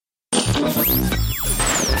All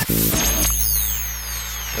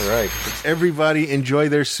right. Did everybody enjoy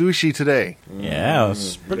their sushi today? Yeah, it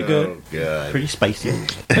was pretty good. Oh, God. Pretty spicy.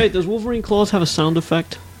 Hey, does Wolverine Claws have a sound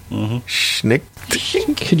effect? Schnick.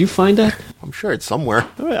 Could you find that? I'm sure it's somewhere.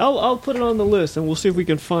 All right, I'll put it on the list, and we'll see if we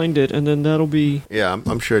can find it, and then that'll be... Yeah,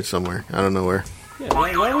 I'm sure it's somewhere. I don't know where. Yeah,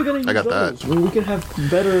 why are we going to use got those? that. When we can have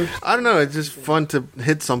better... I don't know. It's just fun to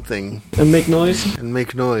hit something And make noise? and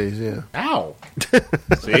make noise. Yeah. Ow.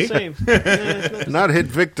 See? Same. Yeah, it's not- Not hit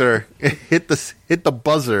Victor. Hit the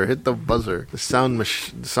buzzer. Hit the buzzer. The sound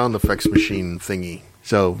effects machine thingy.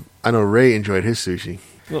 So I know Ray enjoyed his sushi.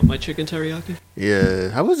 What, my chicken teriyaki? Yeah.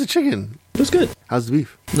 How was the chicken? It was good. How's the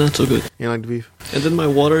beef? Not so good. You like the beef? And then my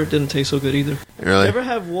water didn't taste so good either. Really? Ever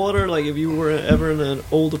have water, like if you were ever in an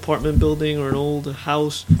old apartment building or an old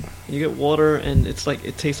house, and you get water and it's like,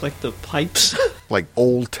 it tastes like the pipes? Like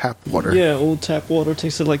old tap water. Yeah, old tap water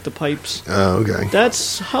tasted like the pipes. Oh, okay.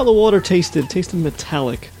 That's how the water tasted. It tasted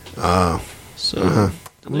metallic. Oh. So...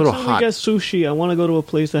 A little Next time hot. we get sushi, I want to go to a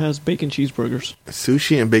place that has bacon cheeseburgers.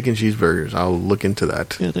 Sushi and bacon cheeseburgers. I'll look into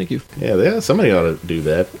that. Yeah, thank you. Yeah, somebody ought to do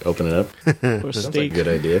that. Open it up. Or a Sounds like steak, a good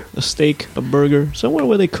idea. a steak, a burger, somewhere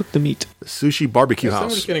where they cook the meat. Sushi barbecue So we're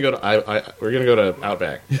house. just gonna go to. We're gonna go to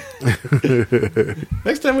Outback.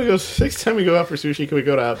 next time we go out for sushi, can we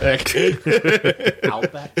go to Outback?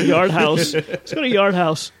 Outback. Yard House. Let's go to Yard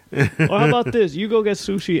House. Or how about this? You go get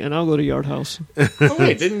sushi and I'll go to Yard House. Oh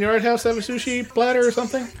wait, didn't Yard House have a sushi platter or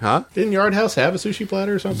something? Huh? Didn't Yard House have a sushi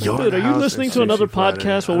platter or something? Yard Dude, are you House listening and to another sushi platter.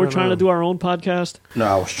 podcast while I we're don't trying know. to do our own podcast? No,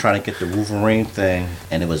 I was trying to get the Wolverine thing,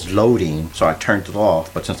 and it was loading, so I turned it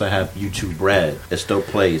off. But since I have YouTube Red, it still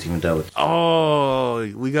plays, even though it's...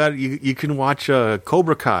 Oh, we got you can watch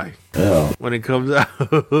Cobra Kai Oh. when it comes out.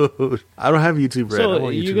 I don't have YouTube Red. I So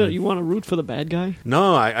want YouTube Red. you want to root for the bad guy?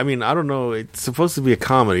 No, I mean I don't know. It's supposed to be a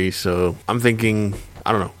comedy, so I'm thinking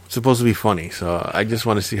I don't know. It's supposed to be funny, so I just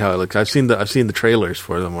want to see how it looks. I've seen the trailers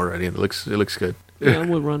for them already, and it looks good. Yeah, I'm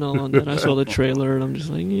with Ronald on that. I saw the trailer and I'm just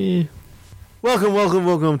like, yeah.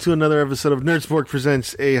 Welcome to another episode of Nerdsport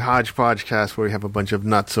Presents a Hodgepodge cast, where we have a bunch of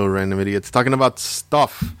not so random idiots talking about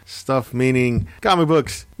stuff. Stuff meaning comic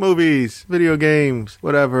books, movies, video games,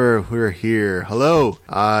 whatever. We're here. Hello,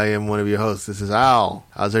 I am one of your hosts. This is Al.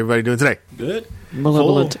 How's everybody doing today? Good.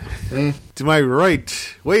 Malevolent. To my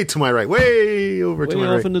right, way to my right, way over to Way my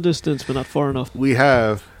off right, in the distance, but not far enough. we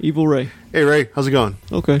have. Evil Ray. Hey Ray, how's it going?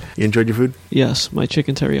 Okay. You enjoyed your food? Yes, my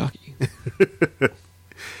chicken teriyaki.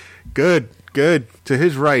 Good. To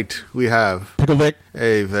his right, we have. Pickle Vic.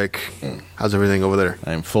 Hey Vic, how's everything over there?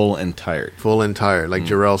 I'm full and tired. Full and tired, like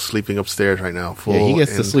Jarrell's sleeping upstairs right now. Full Yeah, he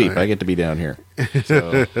gets to and sleep. tired. I get to be down here.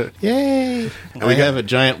 So, yay! And we have a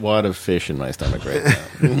giant wad of fish in my stomach right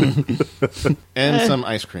now, and some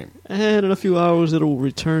ice cream. And in a few hours, it'll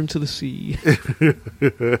return to the sea.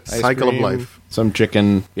 Ice Cycle of cream, life. Some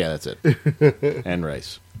chicken. Yeah, that's it. And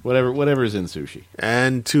rice. Whatever's in sushi.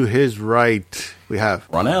 And to his right, we have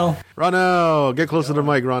Ronell. Ronell. Get close to the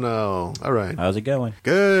mic, Ronell. All right. How's it going?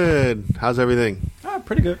 Good. How's everything?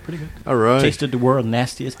 Pretty good. All right. Tasted the world's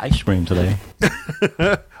nastiest ice cream today.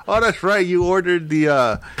 Oh, that's right. You ordered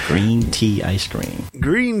the Green tea ice cream.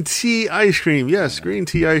 green tea ice cream. Yes, green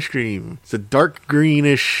tea ice cream. It's a dark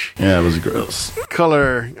greenish Yeah, it was gross.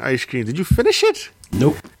 color ice cream. Did you finish it?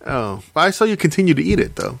 Nope. Oh, but I saw you continue to eat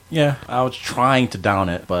it, though. Yeah, I was trying to down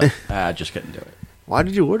it, but I just couldn't do it. Why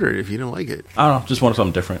did you order it if you didn't like it? I don't know, just wanted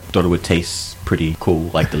something different. Thought it would taste pretty cool,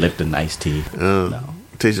 like the Lipton iced tea. Oh, No.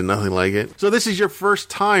 tasted nothing like it. So this is your first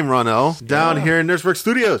time, Ronell, down here in Nurseworks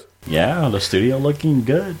Studios. Yeah, the studio looking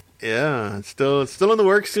good. Yeah, it's still in the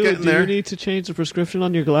works, Dude, getting do there. you need to change the prescription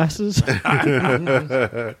on your glasses?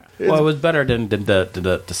 Well, it was better than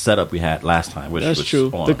the setup we had last time, which That's was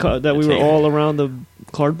true. on That we the were table. all around the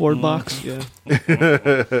cardboard box. Yeah.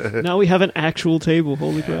 Now we have an actual table.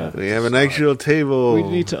 Holy crap. We have an actual table. We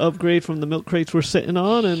need to upgrade from the milk crates we're sitting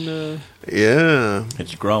on, and Yeah,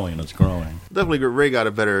 It's growing. definitely. Ray got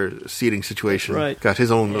a better seating situation. Right. Got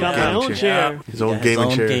his own little got my gaming own chair. chair. His own Yeah, gaming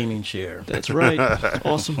chair. gaming chair. That's right.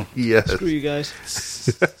 Awesome. Yes. Screw you guys.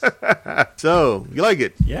 So you like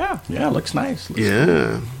it? Yeah, looks nice. Looks Yeah.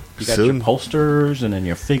 cool. You got your posters and then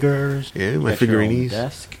your figures. Yeah, You my got your own figurines.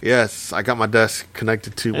 desk. Yes, I got my desk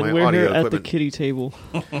connected to And my we're audio here at the equipment, kitty table.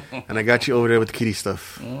 and I got you over there with the kitty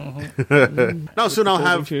stuff. No, soon I'll Folding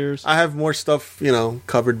have chairs. I have more stuff,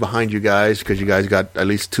 covered behind you guys because you guys got at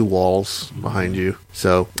least 2 walls behind you.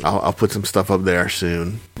 So I'll put some stuff up there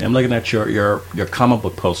soon. I'm looking at your comic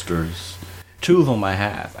book posters. 2 of them I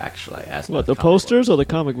have actually. As What, the comic posters books. or the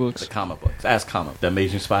comic books? The comic books. As comic. The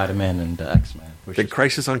Amazing Spider-Man and the X-Men. The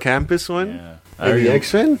Crisis on Campus one? Yeah. The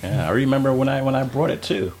X-Men? Yeah, I remember when I brought it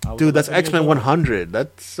too. Dude, that's X-Men 100.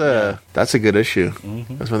 That's a good issue.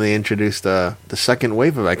 Mm-hmm. That's when they introduced the second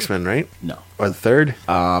wave of X-Men, right? No. Or the third?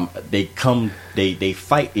 They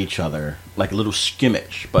fight each other like a little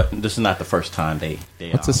skimmage, but this is not the first time they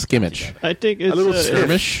What's a skimmage? I think it's A little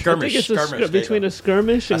skirmish? I think it's between a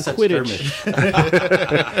skirmish and Quidditch.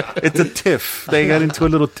 It's a tiff. They got into a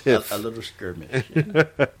little tiff. A little skirmish.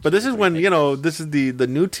 But this is when, this is the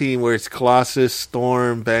new team where it's Colossus,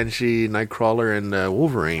 Storm, Banshee, Nightcrawler, and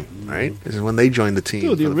Wolverine, right? This is when they joined the team.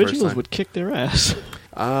 Dude, the for the first originals time. would kick their ass.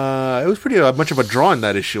 It was pretty much of a draw in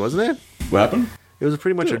that issue, wasn't it? What happened? It was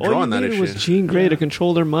pretty much Dude, a draw all in you that needed issue. was Jean Grey to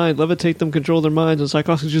control their minds, levitate them, control their minds, and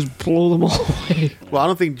Cyclops could just blow them all away. Well, I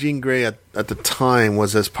don't think Jean Grey at the time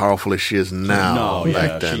was as powerful as she is now. No,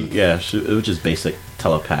 back then. it was just basic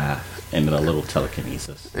telepath and then a little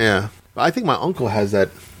telekinesis. Yeah, I think my uncle has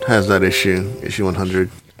that issue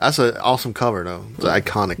 100. That's an awesome cover, though. It's an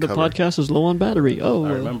iconic The cover. podcast is low on battery. Oh,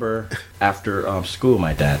 I remember after school,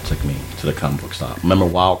 my dad took me to the comic book shop. Remember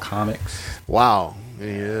Wild Comics? Wow.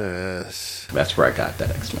 Yes. That's where I got that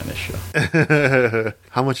X-Men issue.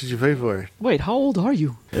 How much did you pay for it? Wait, how old are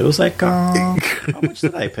you? It was like, how much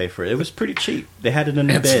did I pay for it? It was pretty cheap. They had it in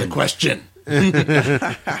the Answer bin. the question.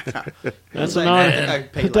 That's like, an I think I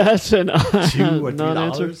paid like That's an $2 or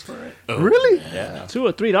non-answer. $3 for it. Really? Yeah. $2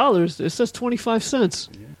 or $3. It says 25 cents.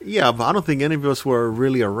 Yeah, but I don't think any of us were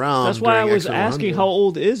really around. That's why I during was X-Men asking 100. how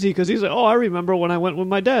old is he, because he's like, oh, I remember when I went with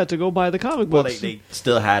my dad to go buy the comic Well, books. they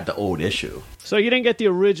still had the old issue. So you didn't get the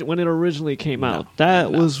original when it originally came out.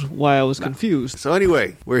 That was why I was confused. So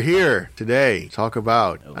anyway, we're here today to talk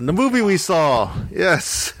about the movie we saw.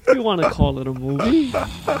 Yes. If you want to call it a movie.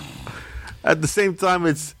 At the same time,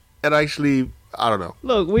 it actually, I don't know.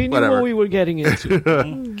 Look, we knew Whatever. what we were getting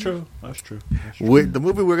into. True. That's true. The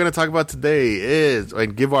movie we're going to talk about today is,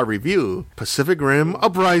 and give our review, Pacific Rim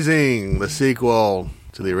Uprising, the sequel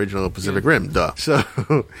to the original Pacific Rim. Duh. So,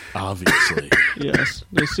 Obviously. Yes,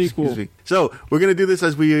 the sequel. excuse me. So we're going to do this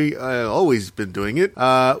as we always been doing it.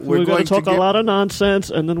 We're going to talk give- a lot of nonsense,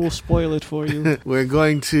 and then we'll spoil it for you. We're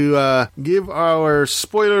going to give our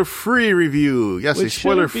spoiler-free review. Yes, Which a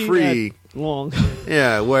spoiler-free. shouldn't be that long.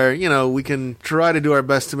 Yeah, where, we can try to do our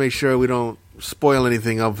best to make sure we don't spoil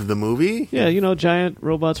anything of the movie. Yeah, giant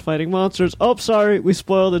robots fighting monsters. Oh, sorry, we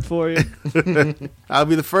spoiled it for you. That'll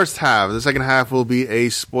be the first half. The second half will be a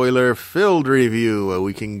spoiler-filled review where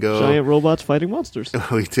we can go... Giant robots fighting monsters.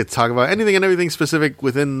 We could talk about anything and everything specific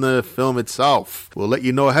within the film itself. We'll let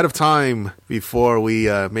you know ahead of time before we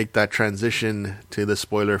make that transition to the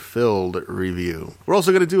spoiler-filled review. We're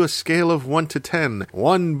also going to do a scale of 1 to 10.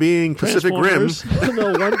 1 being Pacific Rim. Transformers.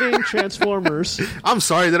 No, 1 being Transformers. I'm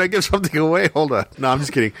sorry, did I give something away? Hold on. No, I'm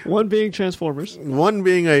just kidding. 1 being Transformers. 1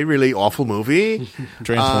 being a really awful movie.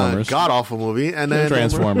 Transformers. God-awful movie. And then...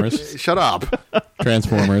 Transformers. Shut up.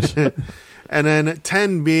 Transformers. And then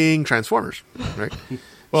 10 being Transformers. Right?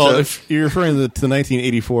 Well, So- if you're referring to the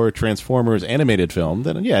 1984 Transformers animated film,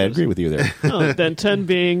 then yeah, I agree with you there. No, then 10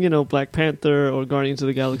 being, Black Panther or Guardians of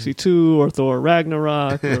the Galaxy 2 or Thor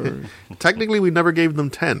Ragnarok or Technically, we never gave them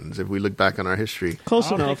 10s if we look back on our history. close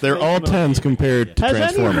enough. They're all Close enough. 10s compared to Has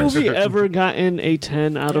any Transformers. movie ever gotten a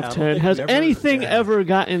 10 out Yeah, I of don't 10? think Has we've ever- anything yeah. ever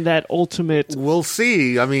gotten that ultimate? We'll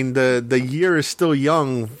see. I mean, the year is still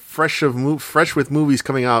young, fresh with movies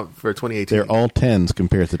coming out for 2018. They're all 10s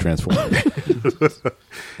compared to Transformers.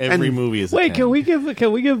 Every And- movie is a Wait, 10.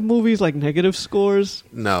 can we give movies like negative scores?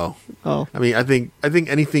 No. Oh. I mean, I think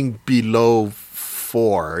anything below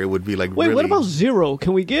 4, it would be like Wait, really... what about 0?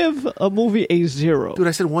 Can we give a movie a 0? Dude,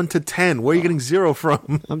 I said 1 to 10. Where are you getting 0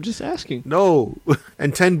 from? I'm just asking. No.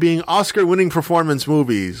 And 10 being Oscar-winning performance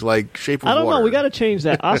movies like Shape of I don't Water. know. We got to change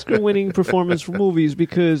that. Oscar-winning performance for movies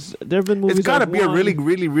because there have been movies. It's got to that be a won- really,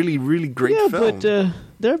 really, really, really great yeah, film. but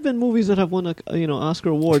there have been movies that have won Oscar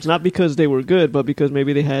awards not because they were good, but because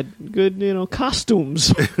maybe they had good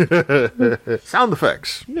costumes. Sound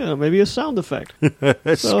effects. Yeah, maybe a sound effect.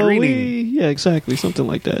 So Screening. yeah, exactly, something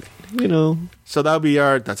like that. So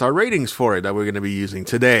that's our ratings for it that we're going to be using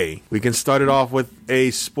today. We can start it off with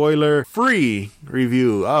a spoiler-free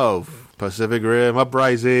review of Pacific Rim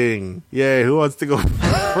Uprising. Yay, who wants to go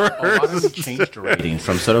Why don't we first? change the rating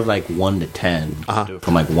from sort of like 1 to 10, do it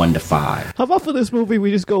from like 1 to 5. How about for this movie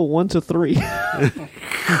we just go 1 to 3?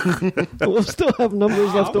 We'll still have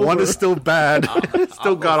numbers left over. 1 is still bad. It's still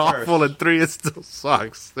I'll got go first. awful, and 3 it still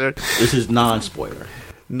sucks. They're This is non-spoiler.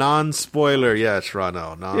 non-spoiler, yes,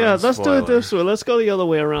 Ronell. Yeah, let's do it Non-spoiler. this way. Let's go the other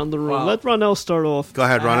way around the room. Wow. Let Ronell start off. Go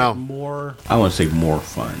ahead, Ronell. I want to say more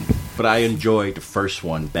fun. But I enjoyed the first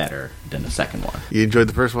one better than the second one. You enjoyed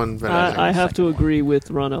the first one better? I have to agree with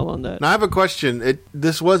Ronell on that. Now, I have a question.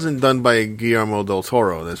 This wasn't done by Guillermo del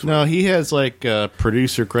Toro, this one. No, he has like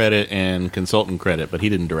producer credit and consultant credit, but he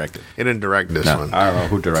didn't direct it. He didn't direct this one. I don't know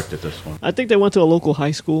who directed this one. I think they went to a local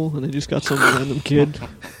high school and they just got some random kid.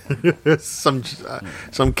 some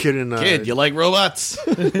kid in... Kid, you like robots?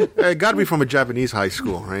 It got to be from a Japanese high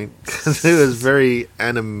school, right? 'Cause it was very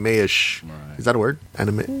anime-ish. Right. Is that a word?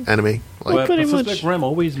 Anime? Like, But pretty Pacific much. Rim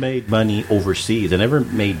always made money overseas. They never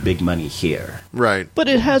made big money here. right. But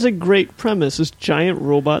it has a great premise. It's giant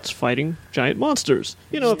robots fighting giant monsters.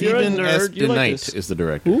 You know, if you're a Stephen S. nerd, you like DeKnight this. is the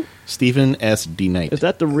director. Who? Stephen S. DeKnight. Is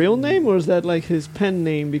that the real name, or is that like his pen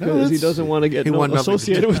name because he that's- doesn't want to get he want nothing to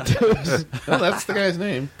associated with this? Oh, that's the guy's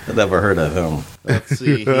name. I've never heard of him. Let's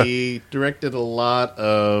see. He directed a lot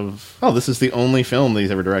of... Oh, this is the only film that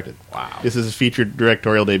he's ever directed. Wow. This is his featured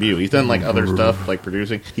directorial debut. He's done like other stuff, like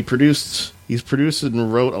producing. He's produced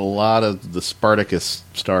and wrote a lot of the Spartacus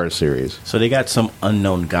Stars series. So they got some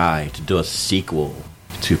unknown guy to do a sequel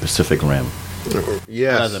to Pacific Rim.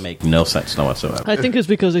 Yes. That doesn't make no sense whatsoever. I think it's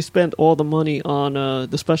because they spent all the money on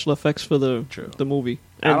the special effects for the movie.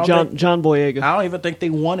 I And don't think- John Boyega. I don't even think they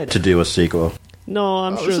wanted to do a sequel. No,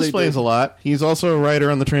 I'm Oh, sure this they explains did. a lot. He's also a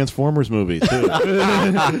writer on the Transformers movie too.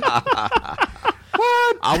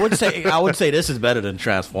 I would say this is better than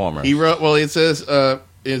Transformers. He wrote. Well, it says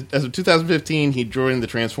as of 2015, he joined the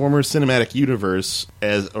Transformers cinematic universe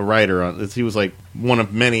as a writer. He was like one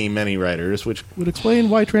of many writers, which would explain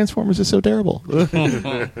why Transformers is so terrible.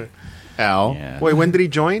 Al, Yeah. Wait, when did he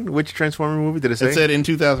join? Which Transformer movie did it say? it said in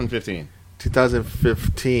 2015.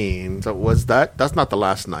 2015. So was that? That's not The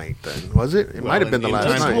Last Night, then, was it? It might have been The in Last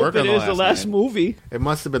time Let's to Night. work hope it on the is the last last night. movie. It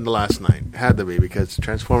must have been The Last Night. Had to be, because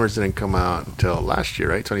Transformers didn't come out until last year,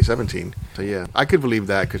 right? 2017. So yeah, I could believe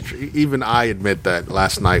that, because even I admit that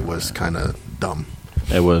Last Night was kind of dumb.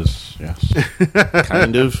 It was, yes.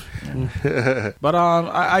 Kind of. But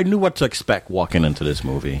I knew what to expect walking into this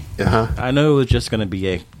movie. Uh-huh. I knew it was just going to be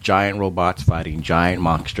a giant robots fighting giant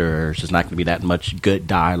monsters. There's not going to be that much good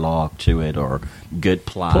dialogue to it or good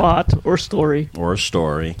Plot or story. or a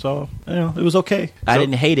story. So, it was okay. I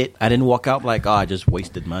didn't hate it. I didn't walk out like, I just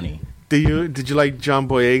wasted money. Did you like John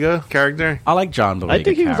Boyega character? I like John Boyega. I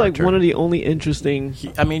think he was like character. one of the only interesting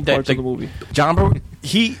the parts of the movie. John Boyega,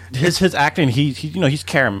 his acting, he's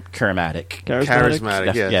charismatic. Charismatic,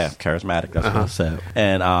 That's- yes. Yeah, charismatic. That's what I said.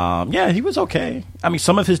 And he was okay. I mean,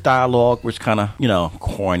 some of his dialogue was kind of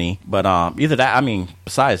corny, but either that. I mean,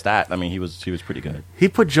 besides that, he was pretty good. He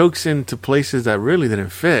put jokes into places that really didn't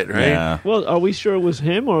fit, right? Yeah. Well, are we sure it was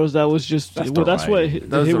him, or was that was just That's well? the That's what writing.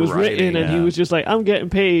 That was it the was written, writing, and he yeah. was just like, "I'm getting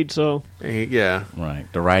paid." So Yeah. Right.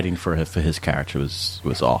 The writing for his character was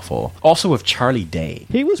awful. Also with Charlie Day.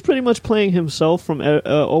 he was pretty much playing himself from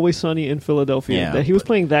Always Sunny in Philadelphia. Yeah, That he was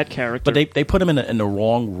playing that character. But they put him in the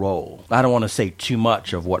wrong role. I don't want to say too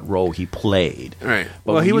much of what role he played. Right. But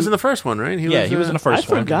Well, when he was you- in the first one, right? He was in the first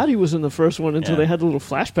I one. forgot he was in the first one until Yeah. they had the little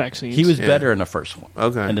flashback scenes. He was Yeah. better in the first one.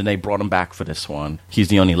 Okay. And then they brought him back for this one. He's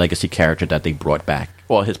the only legacy character that they brought back.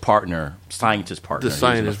 Well, his partner, scientist partner. The he was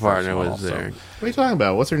in scientist first partner one was also. there. What are you talking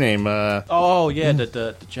about? What's her name? Oh yeah,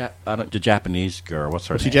 the Japanese girl. What's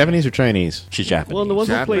her Was name? she Japanese or Chinese? She's Japanese. well, the one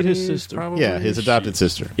who played his Japanese, sister. probably? Yeah, his adopted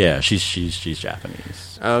sister. Yeah, she's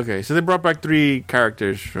Japanese. Okay, so they brought back 3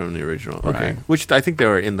 characters from the original. Okay, Right. which I think they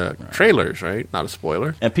were in the trailers, right? Not a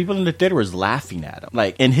spoiler. And people in the theater was laughing at him.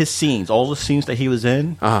 Like, in his scenes, all the scenes that he was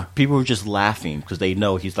in, Uh-huh. people were just laughing because they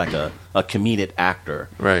know he's like a comedic actor.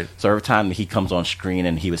 Right. So every time he comes on screen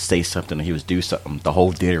and he would say something or he would do something, the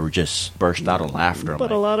whole theater would just burst out of laughter. I'm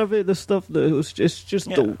But a like, lot of it, the stuff, it was just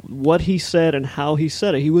Yeah. what he said and how he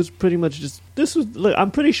said it. He was pretty much just. This was. Like,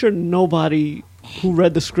 I'm pretty sure nobody who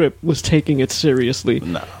read the script was taking it seriously.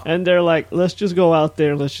 No. And they're like, let's just go out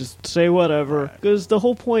there and let's just say whatever. Because the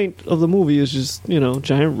whole point of the movie is just,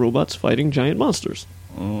 giant robots fighting giant monsters.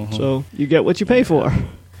 Mm-hmm. So you get what you pay for.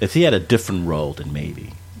 if he had a different role, then maybe.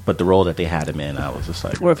 But the role that they had him in, I was just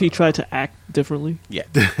like, Or if he tried to act differently. yeah.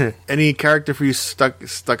 Any character for you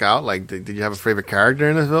stuck out? Like, did you have a favorite character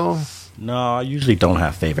in this film? No, I usually don't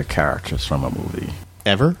have favorite characters from a movie.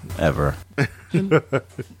 Ever? Ever. That's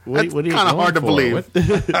what are you kinda going hard to for? believe.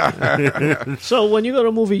 What- So when you go to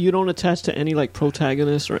a movie, you don't attach to any like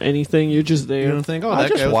protagonist or anything. You're just there. You don't think, oh, I that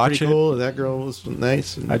just guy was watch pretty it. cool, that girl was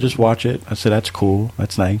nice. I just watch it. I say, that's cool.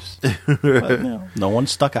 That's nice. But, no one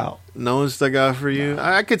stuck out. No one stuck out for you?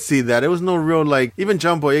 I could see that. It was no real, like, even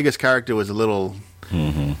John Boyega's character was a little,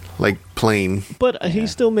 like, plain. But he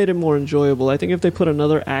still made it more enjoyable. I think if they put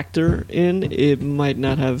another actor in, it might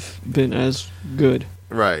not have been as good.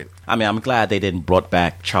 Right. I mean, I'm glad they didn't brought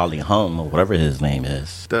back Charlie Hunnam or whatever his name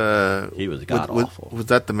is. He was god awful. Was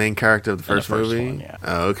that the main character of the first movie? One, yeah.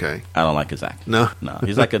 Oh, okay. I don't like his acting. No? No.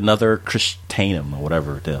 He's like another Chris Tatum or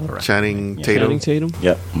whatever the other actor. Channing Yeah. Tatum? Channing Tatum.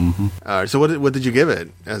 Yep. Mm-hmm. All right, so what did you give it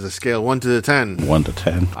as a scale 1 to 10? 1 to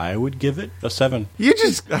 10. I would give it a 7. You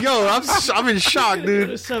just I'm in shock, Give it a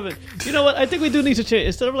dude. 7. You know what? I think we do need to change.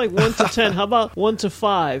 Instead of like 1 to 10, how about 1 to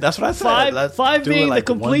 5? That's what I said. Let's Five do it being like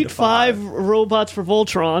the 1 complete to 5. robots for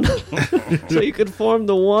Voltron, so you could form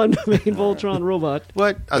the one main Voltron robot.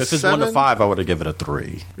 What? A If it's 1 to 7? 5, I would have given it a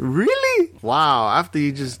 3. Really? Wow. After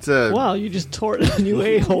you just Wow, you just tore it a new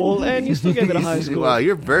a-hole, and you still gave it a high score. Wow,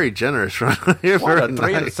 you're very generous, right? You're What, very a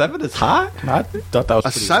 3 and a nice. 7 is high? I thought that was A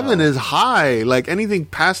pretty 7 low. is high. Like anything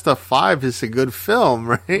past a 5 is a good film,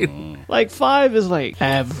 right? Like 5 is like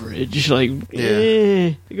average. Like,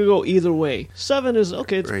 you could go either way. 7 is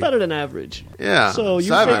okay. It's Right. better than average. Yeah. So you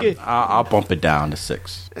 7. take it. I'll bump it down to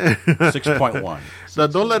 6. 6.1. Now,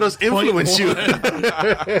 don't let us influence you.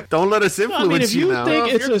 Don't let us I mean, influence if you now.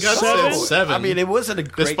 think it's a Gut 7, said 7. I mean, it wasn't a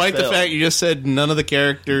great Despite the film. fact you just said none of the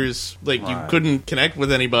characters, like you Right. couldn't connect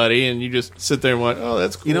with anybody, and you just sit there and went, "Oh,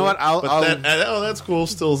 that's cool." You know what? I'll- that's cool.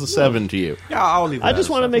 Still is a 7 to you. Yeah, I'll leave it I at just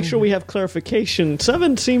a want to 7. make sure we have clarification.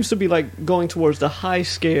 7 seems to be like going towards the high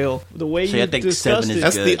scale. The way See, you I think discussed 7 is it.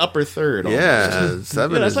 That's good. the upper third. almost. Yeah,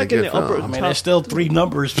 7 Yeah, that's is like a in good the upper- film. I mean, there's still 3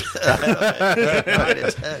 numbers.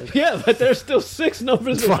 Yeah, but there's still 6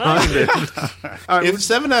 numbers behind it. All right, If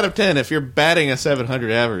 7 out of 10, if you're batting a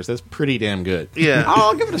 700 average, that's pretty damn good. yeah.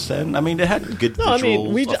 I'll give it a 7. I mean, it had good No, I mean,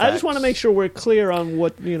 visuals, I just want to effects. make sure we're clear on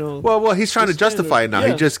what, you know. Well, he's trying to The justify it now.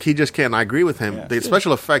 standard, yeah. He just can't. I agree with him. Yeah. The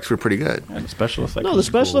special effects were pretty good. Yeah, the special effects. No, the was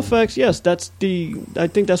special cool. effects, yes, I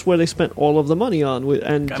think that's where they spent all of the money on, and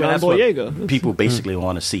I mean, John that's what Boyega. people basically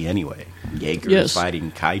want to see anyway. Jaegers Yes.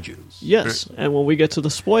 fighting kaijus. Yes, and when we get to the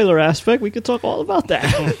spoiler aspect, we could talk all about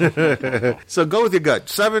that. So go with your gut.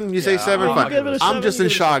 7. You say 7. I'll Fine. give it a I'm 7, just you in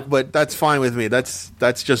give it a shock, but that's fine with me. That's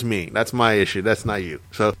just me. That's my issue. That's not you.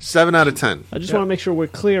 So 7 out of 10. I just want to make sure we're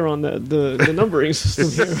clear on the numbering system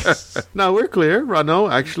here. No, we're clear.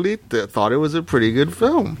 Rano actually thought it was a pretty good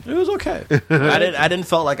film. It was okay. I didn't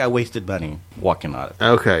feel like I wasted money walking on it.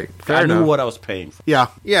 Okay, fair I enough. knew what I was paying for. Yeah.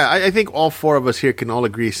 I think all 4 of us here can all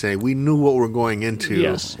agree saying we knew what we're going into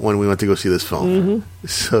Yes. when we went to go see this film.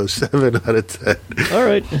 So 7 out of 10. All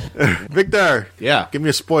right. Victor, Yeah. give me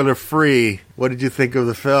a spoiler free. What did you think of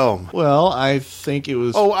the film? Well, I think it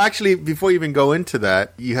was. Oh, actually, before you even go into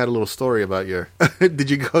that, you had a little story about your.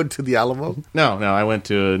 Did you go to the Alamo? No, I went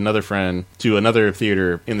to another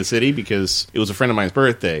theater in the city because it was a friend of mine's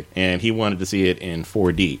birthday, and he wanted to see it in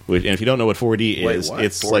 4D. And if you don't know what 4D Wait, is, what?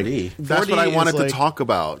 it's 4D? like That's 4D what I is wanted like- to talk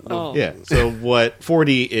about. Oh. Yeah. So what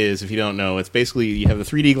 4D is, if you don't know, it's basically you have the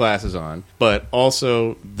 3D glasses on, but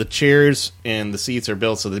also the chairs and the seats are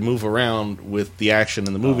built so they move around with the action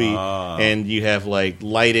in the movie, and you have like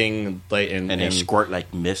lighting, and And they squirt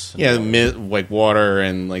like mist. yeah, like water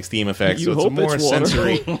and like steam effects. You So it's a hope more it's water.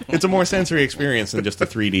 sensory. It's a more sensory experience than just a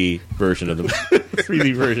 3D version of the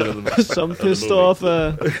 3D version of the. Some of the pissed movie.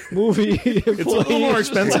 off movie It's a little more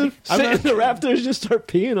expensive. Sit in the Raptors, just start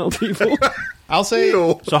peeing on people. I'll say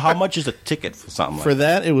Ew. So how much is a ticket for something like for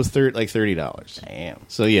that it was $30. Damn.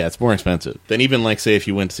 So yeah, it's more expensive than even like say if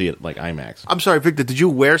you went to see it like IMAX. I'm sorry, Victor. Did you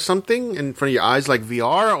wear something in front of your eyes like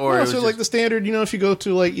VR or? No, it was so just- like the standard, if you go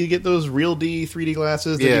to like you get those real 3D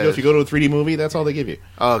glasses. Then Yeah. if you go to a 3D movie, that's all they give you.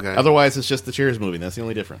 Oh, okay. Otherwise, it's just the chairs moving. That's the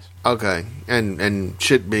only difference. Okay, and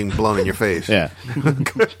shit being blown in your face. Yeah.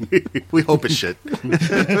 We hope it's shit.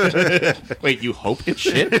 Wait, you hope it's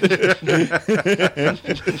shit?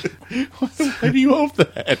 Why do you hope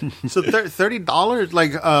that? So $30,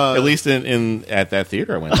 like At least at that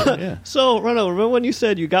theater I went to. Yeah. So, Reno, remember when you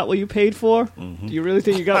said you got what you paid for? Mm-hmm. Do you really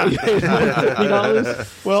think you got what you paid for?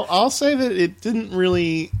 $30? Well, I'll say that it didn't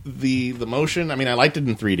really the motion. I mean, I liked it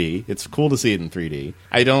in 3D. It's cool to see it in 3D.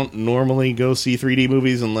 I don't normally go see 3D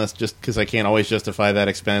movies unless just because I can't always justify that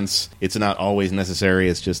expense. It's not always necessary.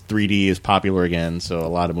 It's just 3D is popular again, so a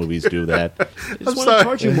lot of movies do that. I just want to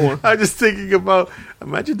charge you more. I'm just thinking about.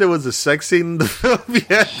 Imagine there was a sex scene in the film.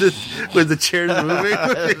 Yeah, with the chairs moving.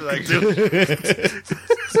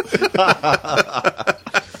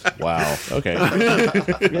 Wow. Okay.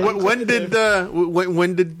 when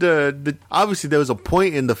did obviously there was a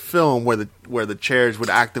point in the film where where the chairs would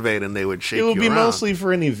activate and they would shake It would you be around. mostly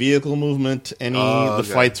for any vehicle movement, the okay.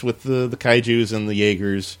 fights with the kaijus and the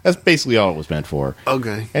Jaegers. That's basically all it was meant for.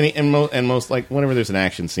 Okay. And most like whenever there's an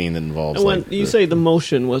action scene that involves And when like you say the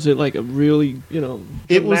motion, was it like a really, It was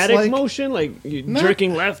dramatic like- motion, like you Not-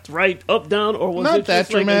 jerking left, right, up, down, or was Not it that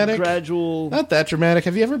just like dramatic. a gradual? not that dramatic.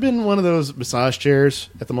 Have you ever been in one of those massage chairs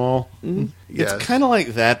at the mall? Mm-hmm. Yes. It's kind of like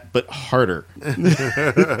that, but harder.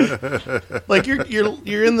 Like you're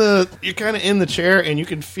kind of in the chair, and you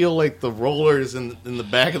can feel like the rollers in the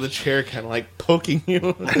back of the chair, kind of like poking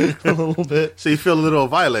you a little bit. So you feel a little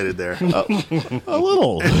violated there. A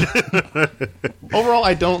little. Overall,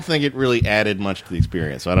 I don't think it really added much to the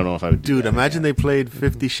experience. So I don't know if I would. do Dude, that imagine again. they played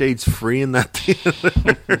 50 Shades Free in that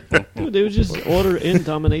theater. Dude, they would just order in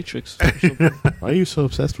Dominatrix. Or something. Why are you so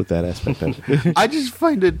obsessed with that aspect of it? I just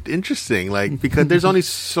find it interesting, like, because there's only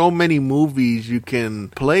so many movies you can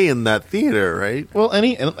play in that theater, right? Well,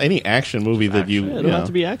 any action movie that you, Yeah, you it'll know, have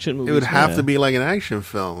to be action movies. It would have Yeah. to be like an action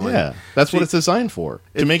film. Like, yeah, that's what it's designed for,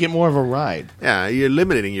 to make it more of a ride. yeah, you're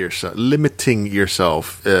limiting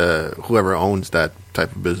yourself, whoever owns that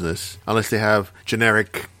type of business, unless they have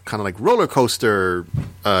generic kind of like roller coaster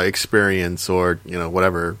experience or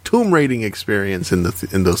whatever tomb raiding experience in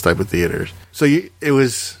those type of theaters. So it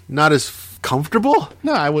was not as comfortable.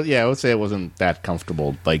 No, I would say it wasn't that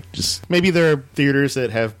comfortable. Like, just maybe there are theaters that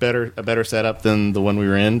have a better setup than the one we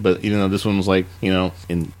were in, but even though this one was like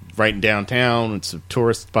in right in downtown, it's a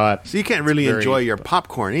tourist spot. So you can't really Very- enjoy your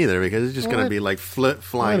popcorn either because it's just going to be like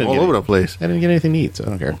flying didn't all get over it. the place. I didn't get anything to eat, so I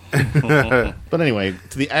don't care. But anyway,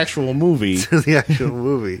 to the actual movie, The actual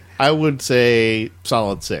movie. I would say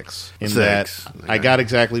solid 6. In 6, that I okay. got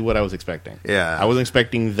exactly what I was expecting. Yeah. I wasn't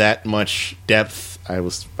expecting that much depth.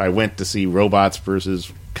 I went to see robots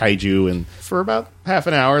versus kaiju, and for about half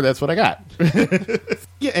an hour, that's what I got.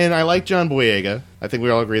 Yeah, and I like John Boyega. I think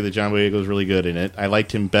we all agree that John Boyega was really good in it. I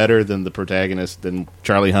liked him better than the protagonist, than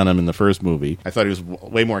Charlie Hunnam in the first movie. I thought he was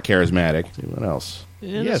way more charismatic. What else? Yeah,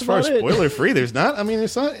 Yeah, that's as far as about it. spoiler free, there's not. I mean,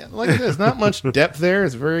 there's not like there's not much depth there.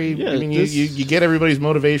 It's very. Yeah, I mean, this- you get everybody's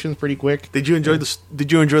motivations pretty quick. Did you enjoy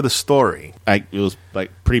the story? It was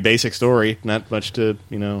like pretty basic story, not much to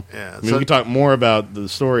Yeah, I mean, so- we can talk more about the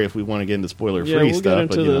story if we want to get into spoiler free Yeah, we'll stuff. get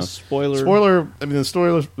into but, you the know, spoiler. I mean, the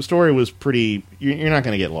story was pretty. You're not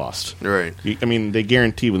going to get lost. Right. I mean, they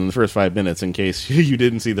guarantee within the first 5 minutes, in case you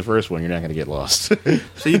didn't see the first one, you're not going to get lost.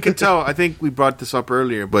 So you can tell, I think we brought this up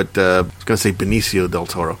earlier, but I was going to say Benicio del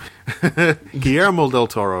Toro. Guillermo del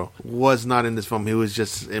Toro was not in this film. He was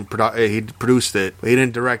just he produced it, but he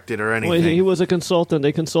didn't direct it or anything. Well, he was a consultant.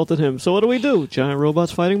 They consulted him. So what do? Giant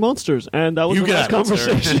robots fighting monsters. And that was You the last got it, sir.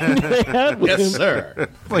 conversation they had with him. sir.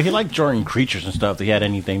 Well, he liked drawing creatures and stuff. He had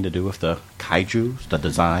anything to do with the kaijus, the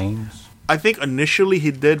designs. I think initially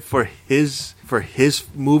he did for his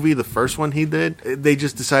movie, the first one he did. They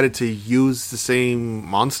just decided to use the same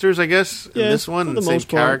monsters, I guess, in Yeah, this one, for and the the same most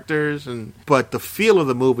part. characters, but the feel of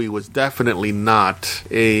the movie was definitely not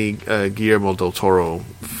a Guillermo del Toro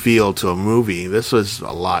feel to a movie. This was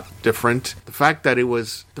a lot different. The fact that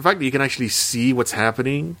you can actually see what's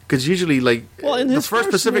happening, because usually, like, Well, in the his first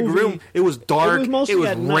first Pacific movie, Rim, it was dark, it was mostly it was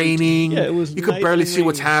at night. raining, Yeah, it was you could night barely and see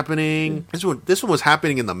what's rainy. happening. This one was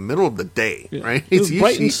happening in the middle of the day, Yeah. right? It was You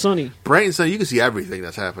bright see- and sunny. Bright and sunny. You can see everything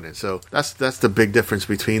that's happening. So that's the big difference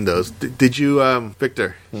between those. Did you,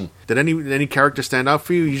 Victor? Did any character stand out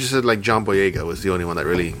for you? You just said like John Boyega was the only one that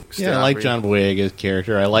really stood Yeah, I out like for you. John Boyega's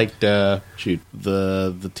character. I liked the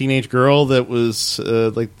teenage girl that was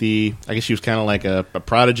I guess she was kind of like a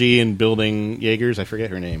prodigy in building Jaegers. I forget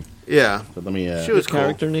her name. Yeah, But let me. She was The cool.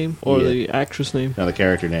 character name or Yeah. the actress name? No, the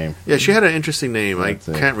character name. Yeah, she had an interesting name. I That's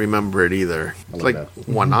it. can't remember it either. It's look like it up.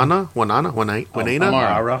 Wanana.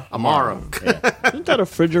 Amara. Amara. Yeah. Isn't that a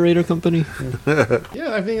refrigerator company?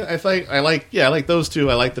 Yeah, I like those two.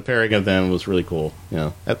 I like the pairing of them. It was really cool. You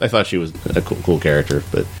know, I thought she was a cool character.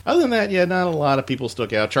 But other than that, yeah, not a lot of people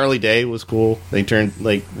stuck out. Charlie Day was cool. They turned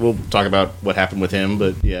we'll talk about what happened with him.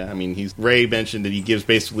 But yeah, I mean, Ray mentioned that he gives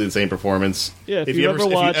basically the same performance. Yeah, if you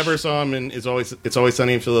ever saw him in It's Always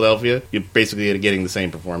Sunny in Philadelphia, you're basically getting the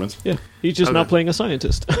same performance. Yeah, he's just Okay. not playing a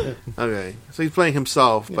scientist. Okay, so he's playing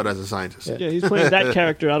himself, but as a scientist. Yeah, he's playing that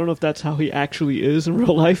character. I don't know if that's how he actually is in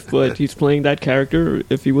real life, but he's playing that character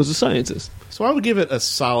if he was a scientist. So I would give it a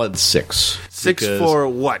solid 6. 6 because for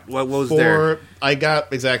what? What was there? I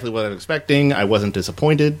got exactly what I was expecting. I wasn't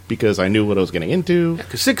disappointed because I knew what I was getting into.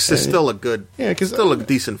 Because 6 is still a good, still a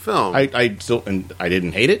decent film. I still, and I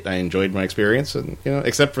didn't hate it. I enjoyed my experience, and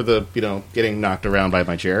except for the getting knocked around by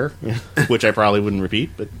my chair, which I probably wouldn't repeat.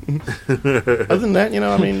 But other than that,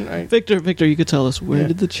 I mean, Victor, you could tell us, where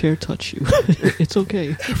did the chair touch you? It's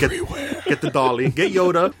okay. Get the dolly. Get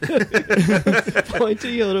Yoda. Point to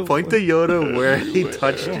Yoda. Point to Yoda where he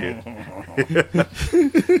touched you.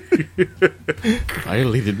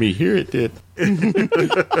 Violated me. Here it did.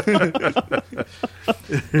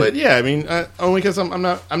 But yeah, I mean, only because I'm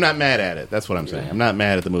not mad at it. That's what I'm saying. I'm not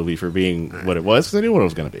mad at the movie for being what it was because I knew what it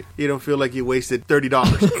was going to be. You don't feel like you wasted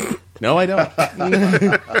 $30. No, I don't.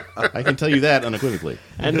 I can tell you that unequivocally.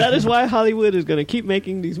 And that is why Hollywood is going to keep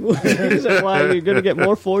making these movies, and why you're going to get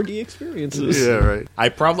more 4D experiences. Yeah, right. I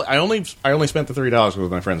only spent the $30 because it was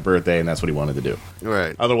my friend's birthday, and that's what he wanted to do.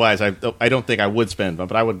 Right. Otherwise, I don't think I would spend,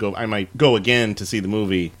 but I would go. I might go again to see the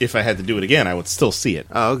movie. If I had to do it again, I would still see it.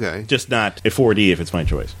 Oh, okay. Just not at 4D if it's my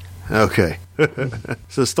choice. Okay.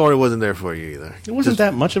 So the story wasn't there for you either. It wasn't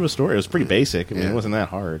that much of a story. It was pretty basic. I mean, Yeah. it wasn't that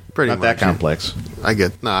hard. Pretty not that much. complex.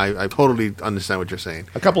 I totally understand what you're saying.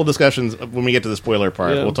 A couple of discussions when we get to the spoiler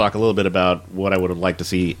part. Yeah. We'll talk a little bit about what I would have liked to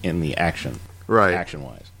see in the action. Right.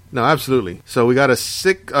 Action-wise. No, absolutely. So we got a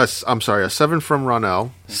 7 from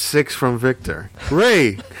Ronell, 6 from Victor.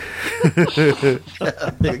 Ray.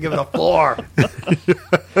 Give it a 4.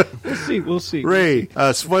 We'll see. Ray,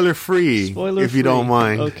 spoiler free, Spoiler if you don't free.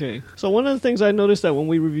 mind. Okay. So one of the things I noticed that when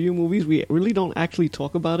we review movies, we really don't actually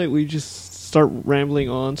talk about it. We just start rambling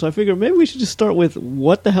on. So I figured maybe we should just start with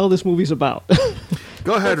what the hell this movie's about.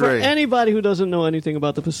 Go ahead, For Ray. anybody who doesn't know anything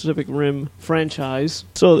about the Pacific Rim franchise,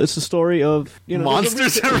 so it's the story of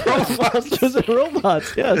Monsters and robots. monsters and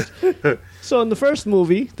robots. Yes. So in the first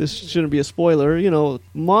movie, this shouldn't be a spoiler.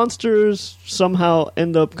 Monsters somehow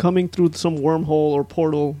end up coming through some wormhole or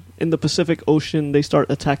portal in the Pacific Ocean. They start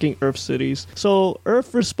attacking Earth cities. So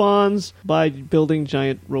Earth responds by building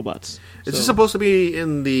giant robots. Is So- this supposed to be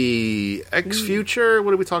in the X future?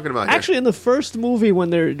 What are we talking about here? Actually, in the first movie, when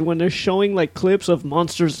they're showing like clips of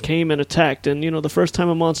monsters came and attacked, and the first time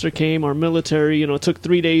a monster came, our military, it took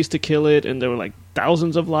 3 days to kill it, and there were like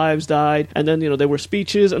thousands of lives died, and then there were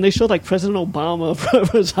speeches, and they showed like President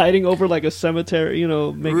Obama was hiding over like a cemetery,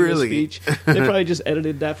 making Really? a speech. They probably just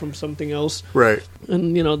edited that from something else. Right.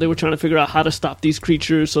 And, they were trying to figure out how to stop these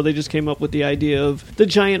creatures, so they just came up with the idea of the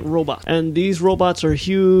giant robot. And these robots are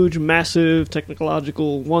huge, massive,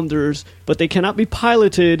 technological wonders, but they cannot be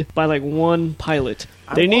piloted by, like, one pilot.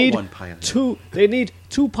 They need one pilot. two. They need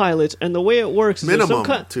 2 pilots, and the way it works is there's Minimum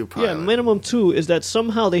some 2 Yeah, pilots. minimum 2 is that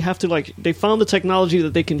somehow they have to they found the technology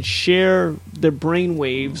that they can share their brain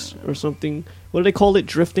waves or something. What do they call it?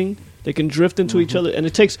 Drifting. They can drift into each other, and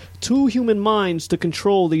it takes 2 human minds to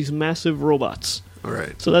control these massive robots. All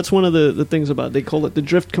right. So that's one of the things about it. They call it the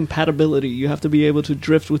drift compatibility. You have to be able to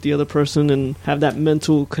drift with the other person and have that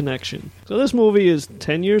mental connection. So this movie is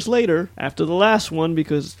 10 years later, after the last one,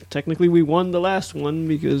 because technically we won the last one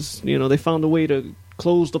because, they found a way to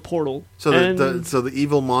close the portal. So And- the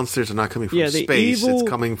evil monsters are not coming from Yeah, the space. evil- It's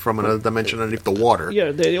coming from another dimension underneath the water. Yeah,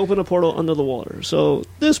 they open a portal under the water. So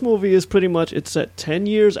this movie is pretty much, it's set 10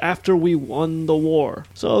 years after we won the war.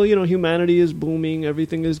 So, humanity is booming,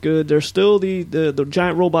 everything is good. There's still the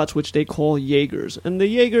giant robots, which they call Jaegers. And the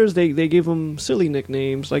Jaegers, they give them silly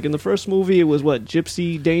nicknames. Like in the first movie, it was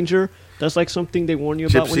Gypsy Danger. That's like something they warn you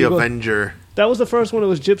about when Gypsy you go... Avenger. That was the first one. It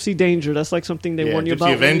was Gypsy Danger. That's like something they warn you Gypsy about.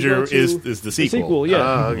 when you Avenger go to- is the sequel.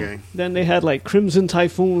 yeah. Oh, okay. Then they had like Crimson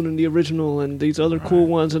Typhoon in the original and these other cool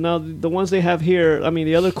ones. And now the ones they have here,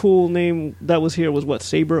 the other cool name that was here was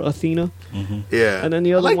Saber Athena. Yeah. And then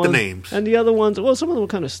the other I like one, the names. And the other ones, well, some of them were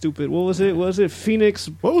kind of stupid. What was it? Was it Phoenix?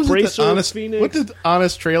 What was Bracer it? Honest, Phoenix? what did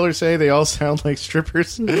Honest Trailer say? They all sound like strippers.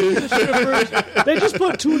 Strippers. They just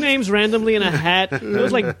put 2 names randomly in a hat. It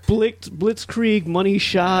was like Blitzkrieg, Money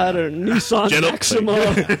Shot, or Nissan Gentle- Maxima.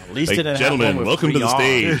 At least it didn't have one Gentlemen, with welcome to 3 the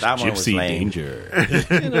stage, arms. That one was Gypsy lame.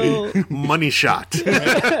 Danger. Money shot.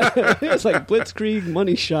 It's like Blitzkrieg,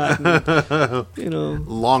 Money Shot. And,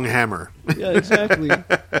 Long hammer. yeah, exactly.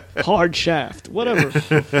 Hard Shaft, whatever.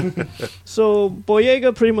 So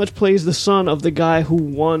Boyega pretty much plays the son of the guy who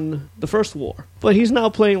won the first war, but he's now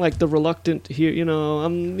playing like the reluctant here.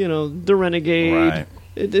 The renegade. Right.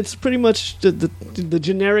 It's pretty much the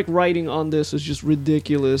generic writing on this is just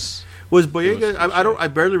ridiculous. Was Boyega? I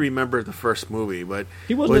barely remember the first movie, but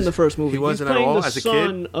He wasn't in the first movie. He wasn't He's at playing all the as a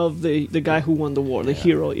son kid. of the guy who won the war, the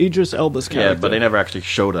hero, Idris Elba's character. Yeah, but they never actually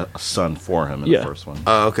showed a son for him in Yeah. the first one.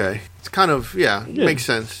 Oh, okay. It's kind of makes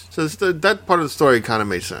sense. So that part of the story kind of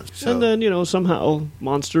made sense. So, And then somehow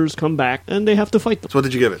monsters come back and they have to fight them. so what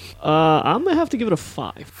did you give it? I'm gonna have to give it a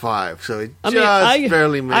 5. 5. So it I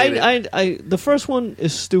barely made it. the first one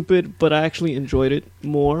is stupid, but I actually enjoyed it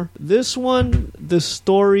more. This one, the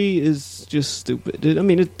story is just stupid.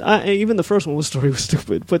 Even the first one story was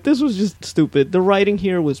stupid, but this was just stupid. The writing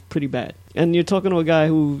here was pretty bad. And you're talking to a guy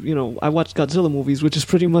who, you know, I watched Godzilla movies, which is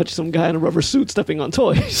pretty much some guy in a rubber suit stepping on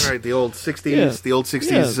toys. Right, the old 60s, Yeah. the old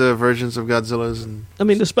 60s versions of Godzilla's. And I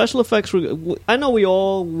mean, the special effects were... I know we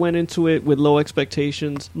all went into it with low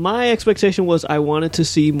expectations. My expectation was I wanted to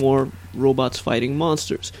see more robots fighting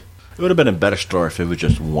monsters. It would have been a better story if it was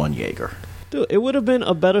just one Jaeger. Dude, it would have been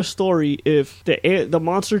a better story if the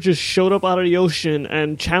monster just showed up out of the ocean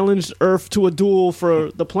and challenged Earth to a duel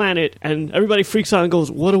for the planet, and everybody freaks out and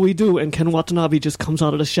goes, "What do we do?" And Ken Watanabe just comes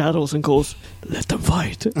out of the shadows and goes, "Let them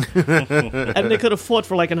fight." And they could have fought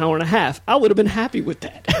for like an hour and a half. I would have been happy with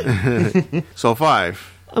that. so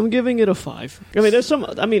 5. I'm giving it a 5.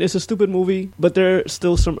 I mean, it's a stupid movie, but there's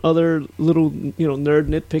still some other little, you know, nerd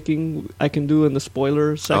nitpicking I can do in the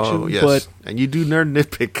spoiler section. Oh, yes. But And you do nerd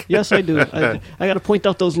nitpick. yes, I do. I got to point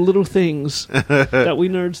out those little things that we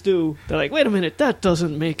nerds do. They're like, wait a minute, that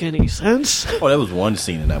doesn't make any sense. Oh, there was one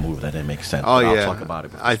scene in that movie that didn't make sense. Oh, but yeah. I'll talk about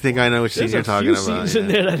it. I think I know what scene There's you're a talking few about. scenes in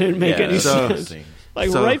there that didn't make any So- sense. Like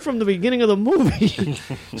So- right from the beginning of the movie.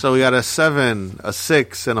 So we got a 7, a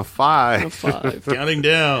 6, and a 5. A 5. Counting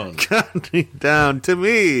down. Counting down to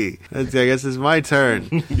me. I guess it's my turn.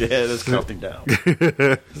 Yeah, that's counting down.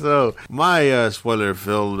 So my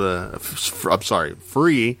spoiler-filled,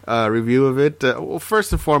 free review of it. Well,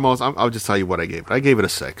 first and foremost, I'll just tell you what I gave it. I gave it a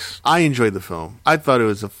 6. I enjoyed the film. I thought it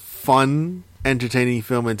was a fun, entertaining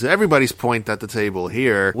film. And to everybody's point at the table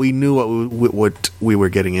here, we knew what we were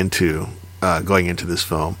getting into. Going into this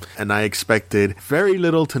film, and I expected very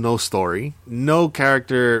little to no story, no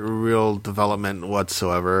character real development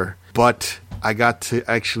whatsoever, but I got to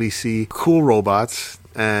actually see cool robots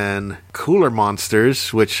and cooler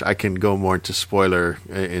monsters, which I can go more into spoiler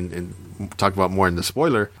in talk about more in the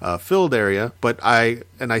spoiler filled area. But I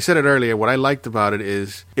said it earlier, what I liked about it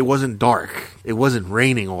is it wasn't dark, it wasn't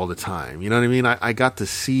raining all the time, you know what I mean? I got to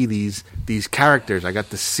see these characters, I got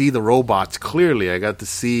to see the robots clearly, I got to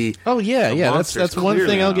see Oh yeah, the yeah. monsters That's one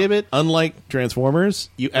clearly. thing I'll give it. Unlike Transformers,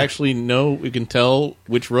 you actually know, you can tell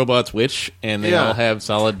which robot's which, and they Yeah. all have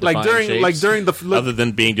solid Like defined during shapes, the other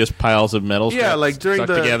than being just piles of metal. Yeah, strips like during stuck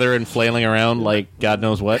the- together and flailing around like God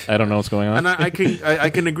knows what. I don't know what's going on. and I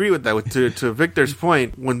can agree with that. To Victor's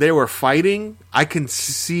point, when they were fighting, I can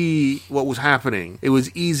see what was happening. It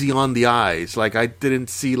was easy on the eyes. Like I didn't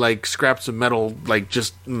see like scraps of metal, like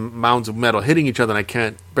just mounds of metal hitting each other, and I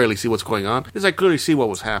can't barely see what's going on. Because I clearly see what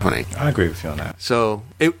was happening. I agree with you on that. So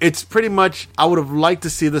it's pretty much. I would have liked to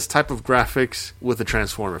see this type of graphics with a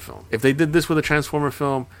Transformer film. If they did this with a Transformer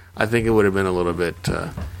film, I think it would have been a little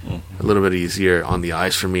bit easier on the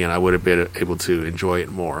eyes for me, and I would have been able to enjoy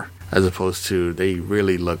it more. As opposed to they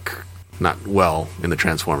really look not well in the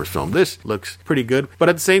Transformers film. This looks pretty good, but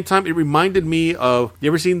at the same time, it reminded me of. You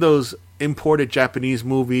ever seen those imported Japanese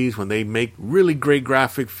movies when they make really great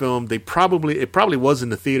graphic film? It probably was in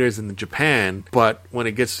the theaters in Japan, but when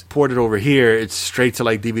it gets ported over here, it's straight to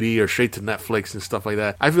like DVD or straight to Netflix and stuff like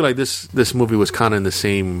that. I feel like this movie was kind of in the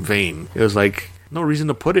same vein. It was like no reason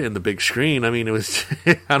to put it in the big screen. I mean, it was.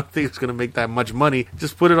 I don't think it's going to make that much money.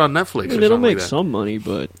 Just put it on Netflix. I or mean, it'll something make like that. some money,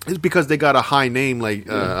 but It's because they got a high name like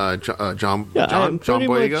John pretty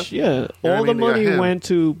Boyega. much, You yeah. know what I All the mean? They got money him. went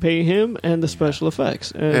to pay him and the special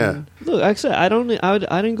effects. And Yeah. look, like I said,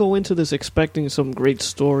 I didn't go into this expecting some great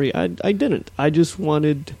story. I didn't. I just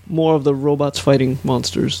wanted more of the robots fighting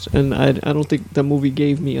monsters, and I don't think the movie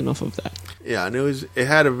gave me enough of that. Yeah, and it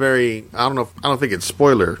had a very I don't think it's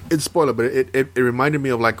spoiler, but it reminded me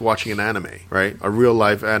of like watching an anime, right? A real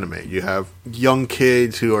life anime. You have young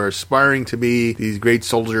kids who are aspiring to be these great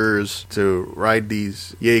soldiers, to ride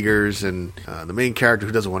these Jaegers, and the main character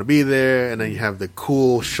who doesn't want to be there, and then you have the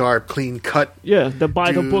cool, sharp, clean cut Yeah, the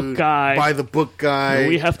by the book guy. by the book guy.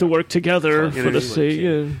 We have to work together You for know, the sake.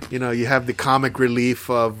 Yeah. You know, you have the comic relief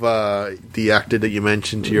of the actor that you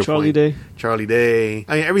mentioned to your Charlie point. Day. Charlie Day.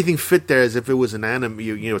 I mean, everything fit there as if it was an anime.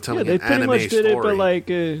 You know, Yeah, telling they an pretty anime much did story. it, but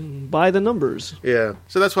like by the numbers. Yeah.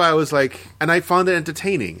 So that's why I was like, and I found it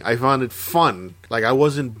entertaining. I found it fun. Like I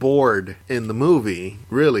wasn't bored in the movie.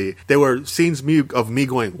 Really, there were scenes of me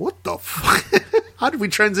going, "What the fuck." How did we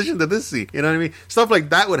transition to this scene? You know what I mean? Stuff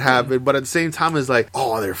like that would happen, but at the same time, it's like,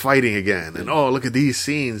 oh, they're fighting again, and oh, look at these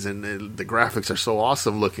scenes, and the graphics are so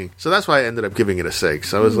awesome looking. So that's why I ended up giving it a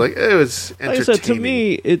 6. I was like, it was entertaining. Like I said, to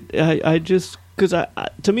me, I just because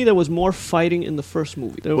to me there was more fighting in the first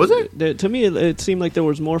movie. Was it? To me, it seemed like there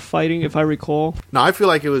was more fighting, if I recall. No, I feel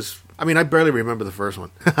like it was. I mean, I barely remember the first one.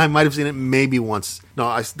 I might have seen it maybe once. No,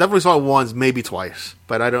 I definitely saw it once, maybe twice.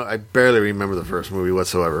 But I barely remember the first movie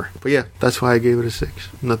whatsoever. But yeah, that's why I gave it a 6.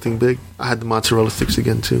 Nothing big. I had the mozzarella sticks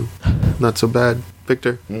again too. Not so bad.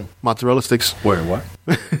 Victor, mozzarella sticks. Where, what?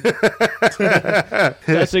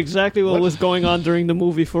 That's exactly what was going on during the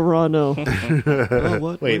movie for Rano. Oh,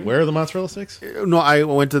 what? Wait, where are the mozzarella sticks? No, I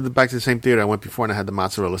went back to the same theater I went before, and I had the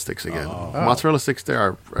mozzarella sticks again. Mozzarella sticks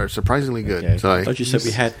there are surprisingly good. Okay. So I thought you said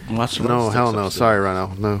we had mozzarella no, sticks hell no. upstairs. Sorry,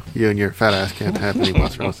 Rano. No, you and your fat ass can't have any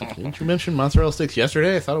mozzarella sticks. Didn't you mention mozzarella sticks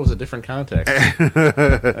yesterday? I thought it was a different context.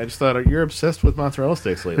 I just thought you're obsessed with mozzarella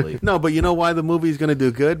sticks lately. No, but you know why the movie is going to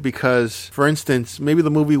do good? Because, for instance, maybe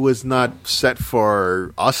the movie was not set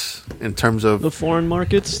for us in terms of... The foreign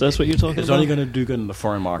markets? That's what you're talking It's about? only going to do good in the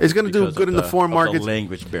foreign market. It's gonna do because good of in the foreign of markets. The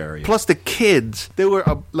language barrier. Plus the kids, there were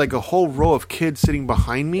like a whole row of kids sitting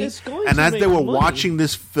behind me, It's going and to as they make were money. watching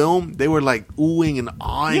this film, they were like oohing and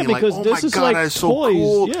eyeing, Yeah, and like, because "Oh this my is god, like that is so toys.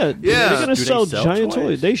 cool!" Yeah, they're going to Do they sell sell giant toys?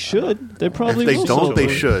 toys. They should. They probably If they will don't, sell they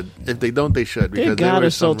toys. should. If they don't, they should. They Because gotta were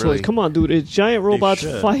sell some really- toys. Come on, dude. It's giant robots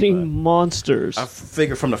should, fighting but- monsters. I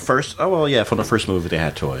figure from the first. Oh well, yeah, from the first movie they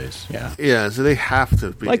had toys. Yeah. Yeah, so they have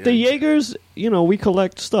to be Like the Jaegers, we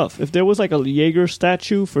collect stuff. If there was like a Jaeger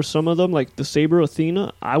statue for some of them, like the Saber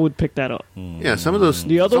Athena, I would pick that up. Yeah, some of those.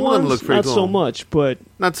 The other some of them ones, look pretty not cool. so much, but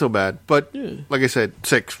Not so bad, but Yeah. like I said,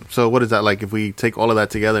 6. So what is that like? If we take all of that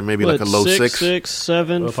together, maybe like a low 6, 6,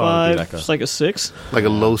 7, It'll probably 5. be like a- It's like a 6. like a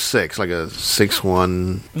low 6, like a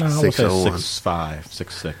 6-1, No, I would say 6-0-1, 6'5",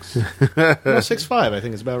 6'6". No, 6'5", I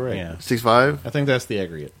think is about right. Yeah. 6-5. I think that's the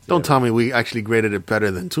aggregate. Don't tell me we actually graded it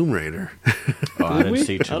better than Tomb Raider. Oh, I didn't we?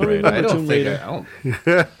 see I Tomb don't Raider. remember. I don't Tomb think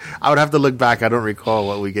Raider. I would have to look back. I don't recall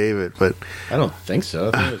what we gave it, but I don't think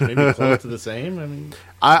so. I think it was maybe close to the same. I mean,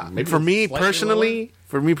 Maybe for it's me slightly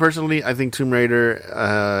personally, I think Tomb Raider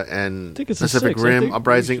and I think it's Pacific a 6. I Rim think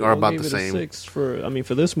Uprising we are all about gave the it a same. 6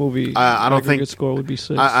 for this movie. I don't aggregate think- score would be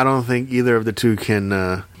 6. I don't think either of the two can.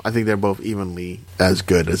 I think they're both evenly as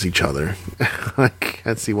good as each other. I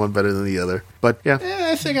can't see one better than the other. But yeah,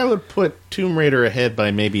 I think I would put Tomb Raider ahead by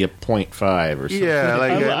maybe a 0.5 or something. yeah,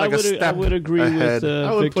 like, I like a would, step I would agree ahead. with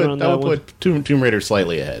I would Victor on put, I that would one. put Tomb Raider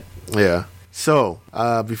slightly ahead. Yeah. So,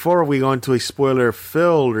 before we go into a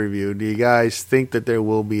spoiler-filled review, do you guys think that there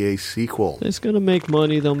will be a sequel? It's gonna make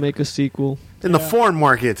money. They'll make a sequel. In the foreign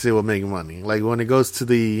markets, it will make money. Like when it goes to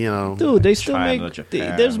the, Dude, they still China, make.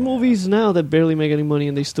 Japan. There's movies now that barely make any money,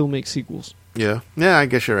 and they still make sequels. yeah, I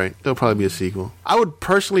guess you're right. There'll probably be a sequel. I would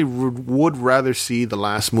personally would rather see the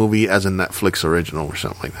last movie as a Netflix original or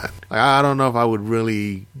something like that. Like I don't know if I would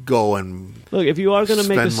really go and Look, if you are gonna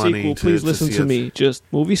make a Spend money sequel, to please listen see to it. me. Just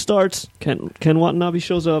movie starts, Ken Watanabe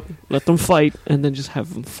shows up, let them fight, and then just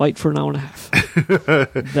have them fight for an hour and a half.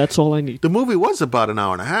 That's all I need. The movie was about an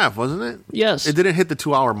hour and a half, wasn't it? Yes, It didn't hit the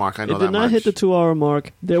 2-hour mark. I know It that did not much. hit the 2-hour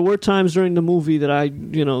mark. There were times during the movie that I,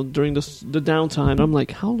 during the downtime, I'm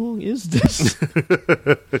like, how long is this?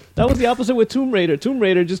 That was the opposite with Tomb Raider. Tomb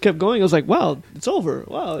Raider just kept going. I was like, wow, it's over.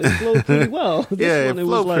 Wow, it flowed pretty well. This Yeah, one, it it was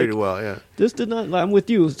flowed like, pretty well. Yeah, this did not. I'm with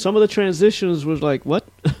you. Some of the transitions was like, what?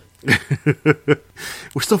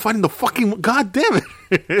 we're still fighting the fucking. God damn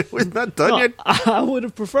it, we're not done No, yet. I would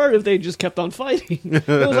have preferred if they just kept on fighting. It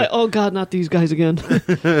was like, oh god, not these guys again.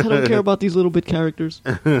 I don't care about these little bit characters.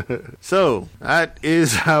 So that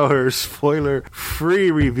is our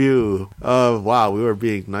spoiler-free review of. Wow, we were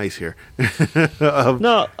being nice here.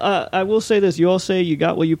 No, I will say this. You all say you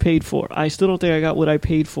got what you paid for. I still don't think I got what I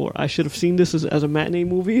paid for. I should have seen this as a matinee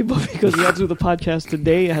movie, but because we had to do the podcast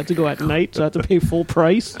today, I had to go at night, so I had to pay full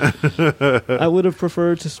price. I would have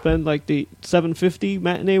preferred to spend like the $7.50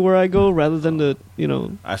 matinee where I go rather than the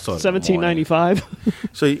I saw it in the morning. $17.95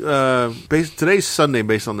 So today's Sunday,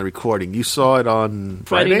 based on the recording. You saw it on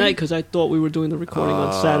Friday night because I thought we were doing the recording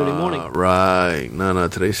on Saturday morning. Right? No,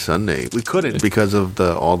 today's Sunday. We couldn't because of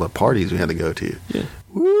all the parties we had to go to. Yeah.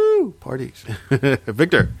 Woo! Parties.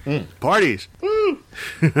 Victor, parties. Woo!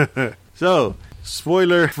 So,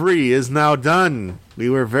 spoiler free is now done. We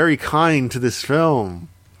were very kind to this film.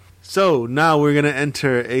 So, now we're going to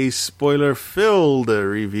enter a spoiler-filled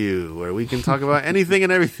review where we can talk about anything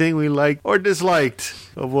and everything we liked or disliked.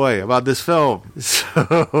 Oh boy, about this film.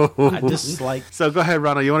 I dislike. So go ahead,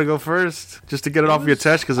 Ronald. You want to go first? Just to get it off your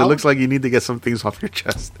chest? Because it looks like you need to get some things off your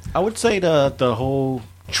chest. I would say the whole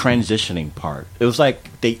transitioning part. It was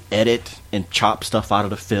like they edit and chop stuff out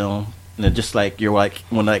of the film, and then just like you're like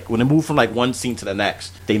when they move from like one scene to the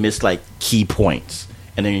next, they miss like key points,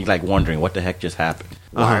 and then you're like wondering what the heck just happened.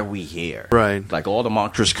 Why are we here? Right. Like all the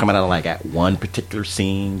monsters coming out of like at one particular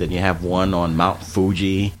scene. Then you have one on Mount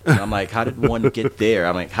Fuji. And I'm like, how did one get there?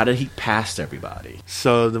 I'm like, how did he pass everybody?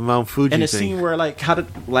 So the Mount Fuji And the thing. scene where how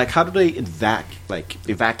did they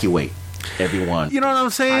evacuate everyone. You know what I'm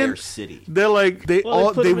saying? Entire city. They're like they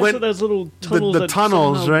Well, they went into those little tunnels the that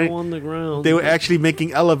tunnels, somehow right? go on the ground. They were actually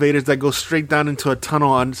making elevators that go straight down into a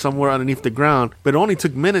tunnel on somewhere underneath the ground, but it only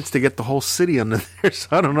took minutes to get the whole city under there. So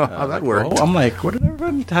I don't know how that worked. Oh, I'm like,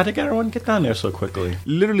 how did everyone get down there so quickly?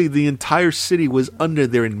 Literally, the entire city was under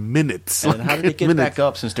there in minutes. And how did they get Minutes. back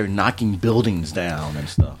up since they're knocking buildings down and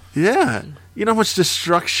stuff? Yeah, you know how much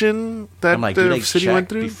destruction that I'm like, do the they city check went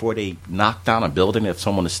through. before they knock down a building if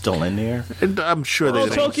someone is still in there? And I'm sure Well,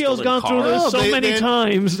 they. Tokyo's still gone in through this cars. so They- many they-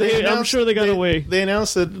 times. I'm announced- sure they got away. They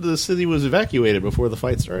announced that the city was evacuated before the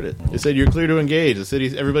fight started. They said you're clear to engage. The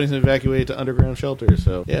city's everybody's been evacuated to underground shelters.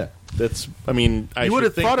 So yeah, that's. I mean, I You would should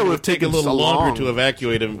have think thought it would would have take a taken little so longer long. to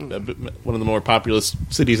evacuate one of the more populous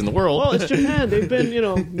cities in the world. Well, it's Japan. They've been,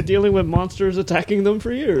 dealing with monsters attacking them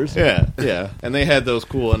for years. yeah, and they had those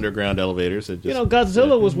cool underground elevators. That just,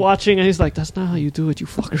 Godzilla was watching, and he's like, "That's not how you do it, you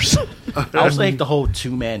fuckers." I was like the whole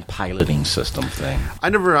 2-man piloting system thing. I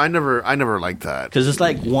never liked that. Because it's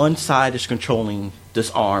like one side is controlling this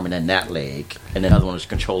arm and then that leg, and the other one is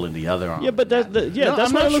controlling the other arm. Yeah, but No, that's I'm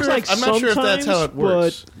what not it looks sure like. I'm not sure if that's how it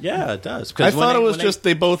works. Yeah, it does. I thought it was just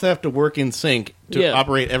they both have to work in sync to Yeah.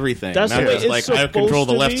 operate everything. That's not the way just it's like I supposed control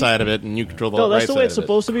the to left be. side of it and you control the No, right that's the way side it's of it.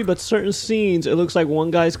 supposed to be. But certain scenes, it looks like one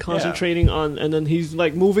guy's concentrating on, and then he's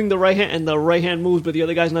like moving the right hand, and the right hand moves, but the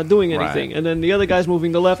other guy's not doing anything. Right. And then the other guy's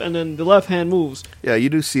moving the left, and then the left hand moves. Yeah, you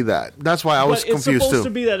do see that. That's why I was But it's confused supposed too.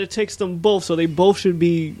 to be that it takes them both, so they both should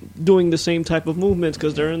be doing the same type of movements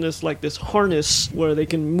because they're in this harness where they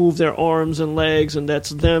can move their arms and legs, and that's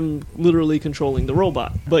them literally controlling the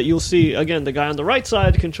robot. But you'll see again the guy on the right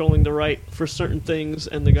side controlling the right for certain things,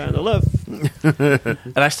 and the guy on the left.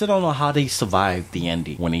 And I still don't know how they survived the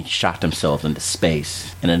ending when he shot themselves into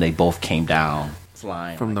space, and then they both came down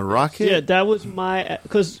flying From the like rocket. Yeah, that was my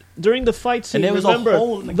because during the fight scene, And there was a remember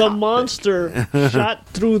hole in the the cockpit. monster shot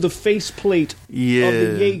through the faceplate Yeah, of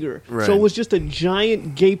the Jaeger, right. so it was just a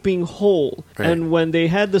giant gaping hole. Right. And when they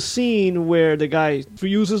had the scene where the guy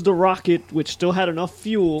uses the rocket, which still had enough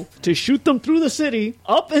fuel to shoot them through the city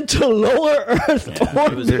up into lower Earth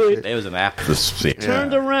orbit, it was an atmosphere.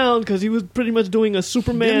 turned around because he was pretty much doing a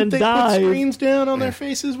Superman Didn't they dive. put screens down on their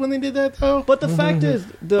faces when they did that though? But the fact is,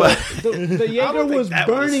 the Jaeger don't think was that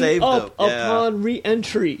would've burning saved up them. Yeah. upon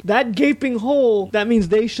re-entry. That gaping hole, that means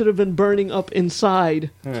they should have been burning up inside.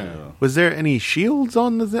 Was there any shields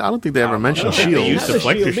on the thing? I don't think they ever mentioned know. They shields. used to Had a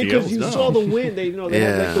deflect their shield because shields, you no. saw the wind. They had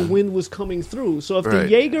Yeah. the wind was coming through. So if Right. the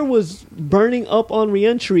Jaeger was burning up on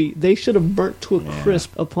re-entry, they should have burnt to a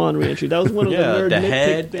crisp upon re-entry. That was one of Yeah, the nerd the nitpick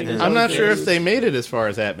head things. and I'm not out sure there. if they made it as far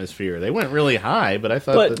as atmosphere. They went really high, but I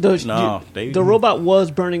thought But that, the robot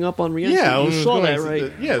was burning up on re-entry. yeah, it you was saw going that, to-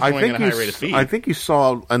 right? Yeah, it's I going think at a high rate of speed. I think you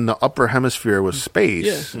saw in the upper hemisphere was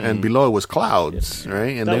space, Yeah. and below it was clouds,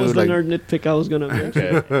 right? And That they was were the like, nerd nitpick I was going to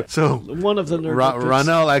mention. Okay. so One of the nerd nitpicks.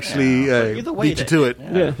 Ronell actually Either way, beat you to it.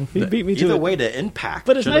 Yeah, he beat me to Either it. way, the impact.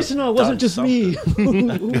 But it's should've nice to know it wasn't done just me something.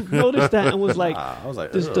 who noticed that and was like, I was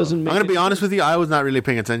like, this ugh. doesn't make I'm gonna be any honest with you. I was not really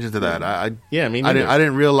paying attention to that. I Yeah, me I neither.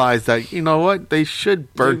 didn't realize that. You know what? They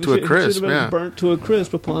should burn sense. to a It crisp. should have been Yeah. burnt to a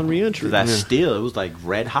crisp upon re-entry. That steel, it was like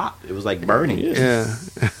red hot. It was like burning. Yeah.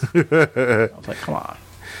 I was like, come on.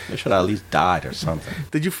 They should have at least died or something.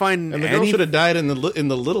 Did you find And the girl any? should have died in the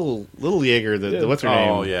little Jaeger. Yeah. What's her name?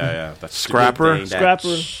 Oh, yeah. That's Scrapper?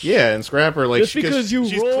 Scrapper. Yeah, and Scrapper, like Just because you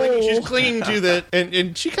she's roll. she's clinging to that,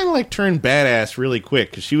 and she kind of like turned badass really quick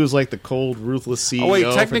because she was like the cold, ruthless CEO. Oh wait,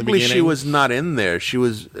 from the technically she beginning. was not in there. She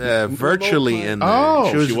was virtually in there.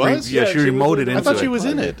 Oh, she was? she Yeah, she she was remoted in- into I thought it. she was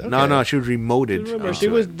in it. No, Okay. no, she was remoted. Remember, Oh. she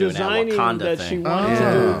was Doing that designing Wakanda that thing. she wanted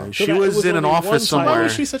Yeah. to do. She that was it in an only office one somewhere. Why time.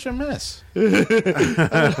 was she such a mess? I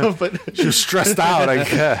don't know, but She was stressed out, I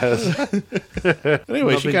guess.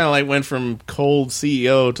 anyway, she kind of like went from cold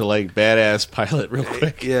CEO to like badass pilot real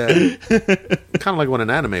quick. Yeah, kind of like what an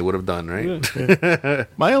anime would have done, right?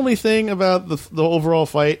 My only thing about the overall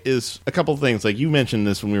fight is a couple things. Like you mentioned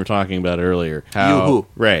this when we were talking about it earlier. How You who?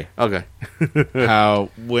 Ray. Okay. How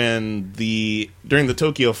when during the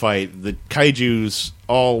Tokyo fight, the kaiju's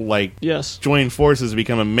all like Yes. join forces to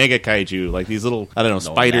become a mega kaiju, like these little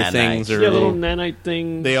spider nanites. things or Yeah, little nanite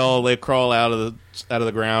thing. they all crawl out of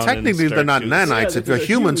the ground. Technically, and they're not start to- nanites. Yeah, If a they're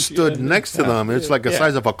human huge, stood yeah. next to them, it's like the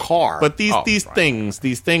size of a car. But these Oh, these right.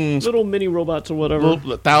 things, little mini robots or whatever.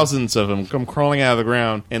 thousands of them come crawling out of the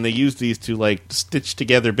ground, and they use these to like stitch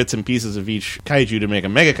together bits and pieces of each kaiju to make a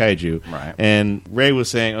mega kaiju. Right. And Ray was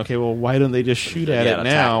saying, okay, well, why don't they just shoot at Yeah, it attack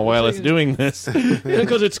now it. while it's doing this?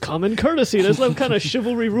 Because it's common courtesy. There's some kind of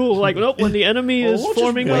chivalry rule. Like, nope, when the enemy Well, is we'll just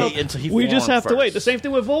forming wait up, until he we just formed have to wait. first. The same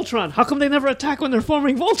thing with Voltron. How come they never attack when they're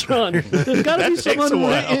forming Voltron? There's got to be some takes a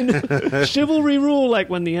while. unwritten chivalry rule, like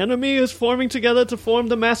when the enemy is forming together to form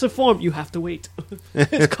the massive form, you have to wait.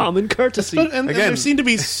 It's common courtesy. And Again- there seem to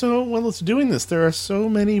be while it's doing this, there are so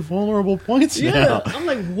many vulnerable points Yeah, now. I'm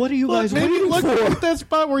like, what are you guys Maybe waiting look for? at that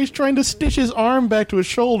spot where he's trying to stitch his arm back to his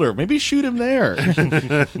shoulder. Maybe shoot him there.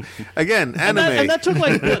 Again, anime. And that took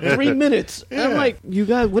like what, 3 minutes. And I'm like, you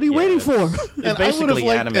guys, what are you waiting for? And basically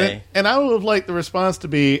liked, anime. And I would have liked the response to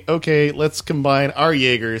be, okay, let's combine our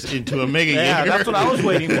Jaegers into a Mega Yeah, Jaeger. that's what I was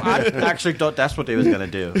waiting for. I actually thought that's what they was gonna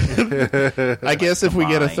do. I guess if we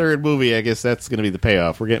get a Combine. third movie, I guess that's going to be the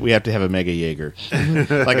payoff. We have to have a Mega Jaeger,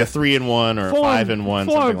 like a 3-in-1 or a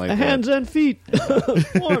 5-in-1, something like that. hands and feet,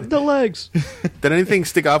 form the legs. Did anything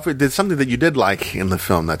stick out for you? Did something that you did like in the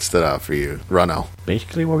film that stood out for you, Ronald?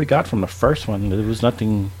 Basically, what we got from the first one, there was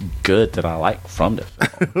nothing good that I liked from the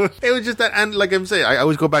film. It was just that, and like I'm saying, I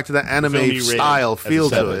always go back to that anime Film you rated style as a feel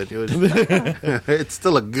to 7. it. It was, it's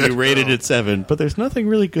still a good. You rated film. it 7, but there's nothing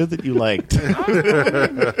really good that you liked. I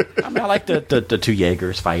mean, I like the two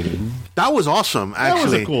Jaegers fighting. That was awesome. That was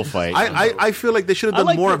Actually, a cool fight. I feel like they should have I done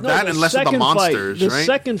like more of that and less of the second monsters. Fight. The right?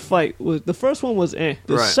 second fight was the first one was The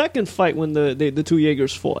Right. second fight when the two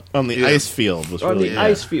Jaegers fought On the Yeah. ice field was on really the good.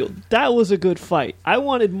 ice field, that was a good fight. I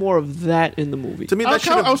wanted more of that in the movie. To me, I that was, should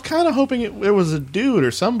kinda, I have. was kind of hoping it was a dude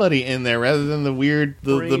or somebody in there rather than the weird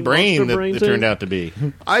the Brain, brain monster that brain it thing. turned out to be.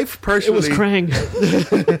 I've It personally. was Krang.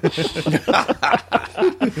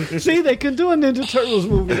 See, they can do a Ninja Turtles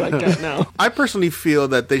movie like that now. I personally feel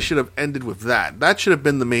that they should have ended with that. That should have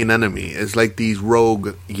been the main enemy, is like these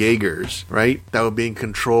rogue Jaegers, right? That were being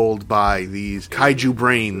controlled by these kaiju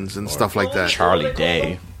brains and stuff like that. Charlie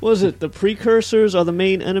Day. Was it the precursors are the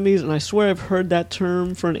main enemies? And I swear I've heard that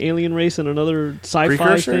term for an alien race in another sci-fi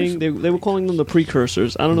Precursors? thing. They were calling them the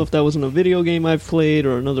precursors. I don't know if that was in a video game I've played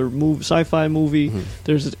or another sci-fi movie.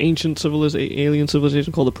 There's this ancient alien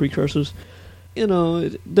civilization called the precursors. You know,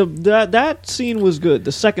 that scene was good.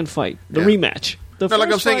 The second fight, the Yeah. rematch. The No, like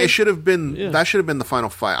I'm first saying, fight- it should have been. Yeah. That should have been the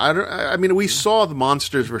final fight. I mean, we saw the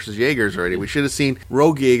monsters versus Jaegers already. We should have seen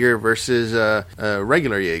Rogue Jaeger versus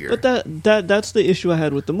regular Jaeger. But that's the issue I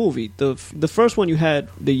had with the movie. The first one you had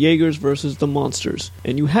the Jaegers versus the monsters,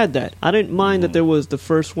 and you had that. I didn't mind that there was the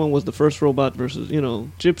first one was the first robot versus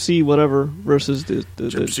Gypsy whatever versus the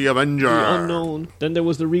Gypsy Avenger. the unknown. Then there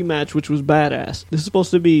was the rematch, which was badass. This is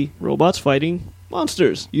supposed to be robots fighting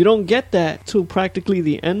monsters. You don't get that till practically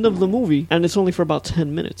the end of the movie, and it's only for about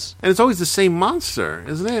 10 minutes. And it's always the same monster,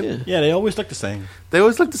 isn't it? Yeah. Yeah, they always look the same. They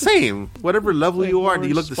always look the same. Whatever level Like you are, you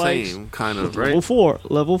orange look the spikes. same, kind of, Level right? 4,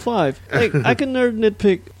 level 5. Like, I can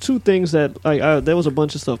nitpick two things that there was a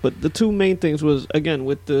bunch of stuff, but the two main things was again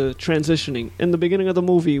with the transitioning in the beginning of the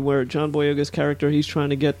movie where John Boyega's character he's trying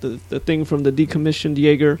to get the thing from the decommissioned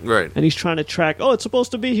Jaeger, Right. and he's trying to track. Oh, it's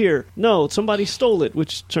supposed to be here. No, somebody stole it,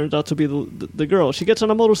 which turns out to be the girl. She gets on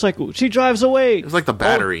a motorcycle. She drives away. It's like the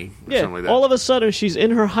battery or Yeah, something like that. all of a sudden she's in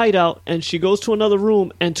her hideout and she goes to another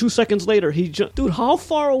room and 2 seconds later dude, how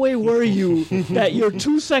far away were you that you're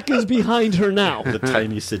 2 seconds behind her now? The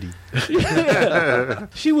tiny city. Yeah.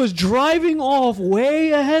 She was driving off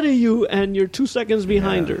way ahead of you and you're 2 seconds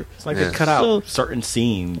behind her. It's like Yeah. they cut out So- certain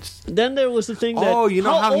scenes. Then there was the thing that Oh, you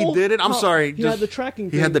know how he old- did it? I'm sorry. He just- had the tracking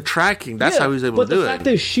He thing. had the tracking. That's Yeah, how he was able but to do the fact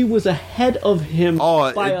it. is she was ahead of him.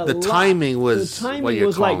 Oh, by the a lot. timing was the timing what you're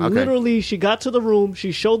was like calling. Okay. literally she got to the room,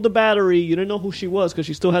 she showed the battery, you didn't know who she was because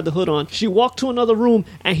she still had the hood on. She walked to another room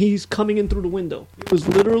and he's coming in through the window. He was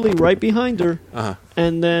literally right behind her. Uh-huh.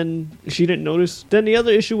 And then she didn't notice. Then the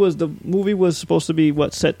other issue was the movie was supposed to be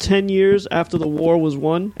set 10 years after the war was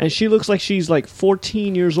won, and she looks like she's like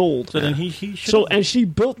 14 years old. So then he should. So and she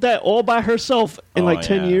built that all by herself in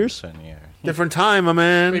 10 years. 10 years. Different time, my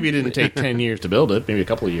man. Maybe it didn't take 10 years to build it. Maybe a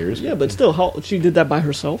couple of years. Yeah, but still, how she did that by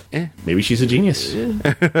herself. Maybe she's a genius.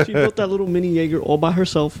 She built that little mini Jaeger all by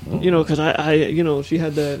herself. Because she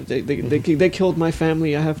had the they killed my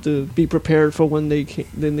family. I have to be prepared for when they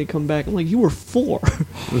come back. I'm like, you were 4.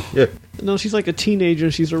 Yeah. No, she's like a teenager.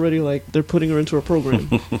 And she's already like they're putting her into a program.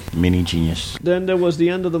 Mini genius. Then there was the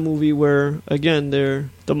end of the movie where again the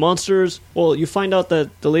monsters. Well, you find out that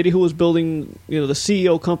the lady who was building, the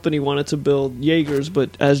CEO company wanted to build Jaegers, but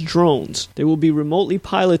as drones. They will be remotely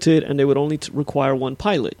piloted, and they would only require one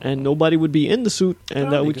pilot, and nobody would be in the suit,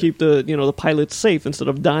 and that would keep the the pilots safe instead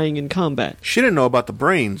of dying in combat. She didn't know about the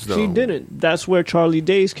brains, though. She didn't. That's where Charlie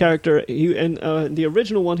Day's character, the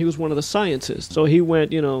original one, he was one of the scientists. So he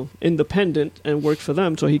went, independent and worked for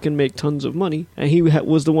them so he can make tons of money. And he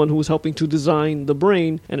was the one who was helping to design the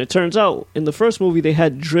brain. And it turns out, in the first movie, they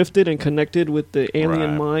had drifted and connected with the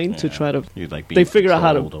alien Right, mind to yeah. try to... You'd, like, be They figure out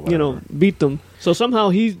how controlled or to, whatever. beat them. So somehow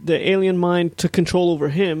the alien mind took control over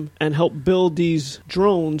him and helped build these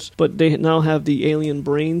drones, but they now have the alien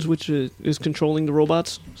brains, which is controlling the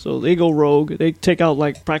robots. So they go rogue. They take out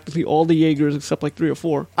like practically all the Jaegers except like 3 or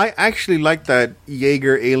 4. I actually like that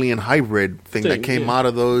Jaeger alien hybrid thing that came out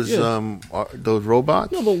of those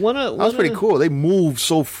robots. No, but that was pretty cool. They move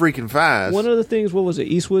so freaking fast. One of the things, what was it,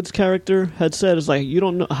 Eastwood's character had said is like, you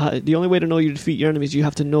don't know the only way to know you defeat your enemies, you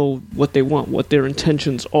have to know what they want, what their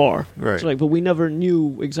intentions are. Right. So like, but we never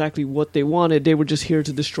knew exactly what they wanted. They were just here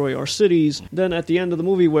to destroy our cities. Then at the end of the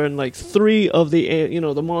movie, when like 3 of the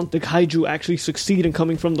kaiju actually succeed in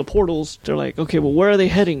coming from the portals, they're like, okay, well, where are they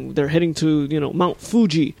heading? They're heading to Mount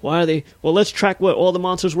Fuji. Why are they? Well, let's track what all the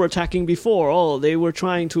monsters were attacking before. Oh, they were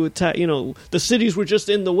trying to attack. The cities were just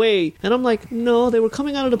in the way. And I'm like, no, they were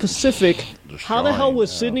coming out of the Pacific. How the hell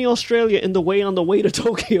was Sydney, Australia on the way to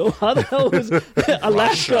Tokyo? How the hell was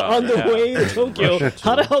Alaska on the way to Tokyo?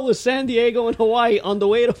 How the hell was San Diego and Hawaii on the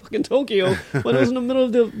way to fucking Tokyo when it was in the middle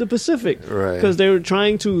of the Pacific? Right. Because they were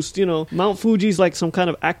trying to, Mount Fuji's like some kind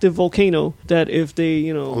of active volcano that if they,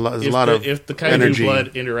 if the kaiju energy.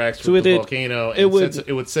 blood interacts with the volcano, it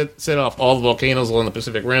would set off all the volcanoes along the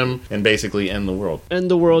Pacific Rim and basically end the world.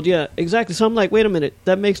 End the world, yeah, exactly. So I'm like, wait a minute,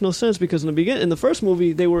 that makes no sense because in the first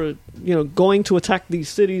movie, they were, going to attack these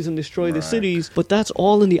cities and destroy the cities, but that's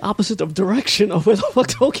all in the opposite of direction of where the fuck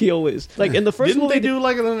Tokyo is. Like in the first Didn't movie, they do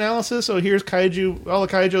like an analysis? So here's kaiju, all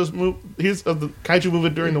the kaijus move. Here's of the kaiju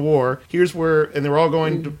movement during the war. Here's where, and they were all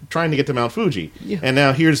going trying to get to Mount Fuji. Yeah. And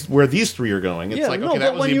now here's where these 3 are going. It's like, okay,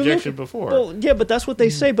 that was the objection before. Well, yeah, but that's what they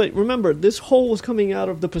say. But remember, this hole was coming out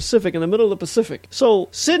of the Pacific, in the middle of the Pacific. So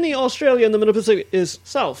Sydney, Australia, in the middle of the Pacific is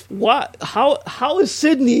south. What? How is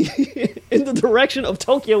Sydney in the direction of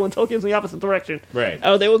Tokyo when Tokyo's in the opposite direction? Right.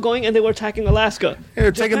 They were going and they were attacking Alaska. They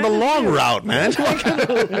were taking the long route, man.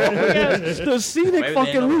 The scenic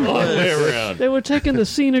fucking route. All the way around. They were taking the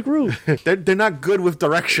scenic route. They're not good with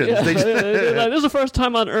directions. Yeah. They just, They're like, this is the first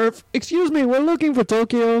time on Earth. Excuse me, we're looking for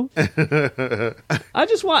Tokyo. I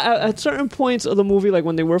just want, at certain points of the movie, like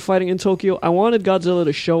when they were fighting in Tokyo, I wanted Godzilla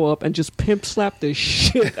to show up and just pimp slap the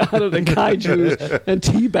shit out of the kaijus and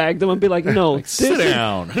teabag them and be like, no, Sit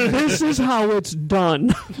down. This is how it's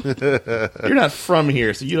done. You're not from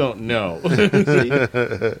here, so you don't know.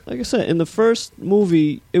 Like I said, in the first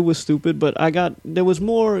movie, it was stupid, but there was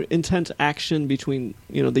more intense action between,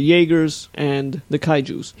 the Jaegers and the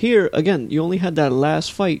kaijus. Here, again, you only had that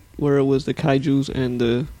last fight where it was the kaijus and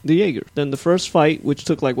the Jaeger. Then the first fight, which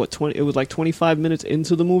took like 25 minutes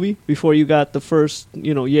into the movie before you got the first,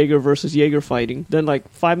 Jaeger versus Jaeger fighting. Then like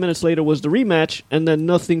 5 minutes later was the rematch, and then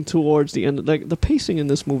nothing towards the end. Like the pacing in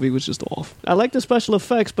this movie was just off. I like the special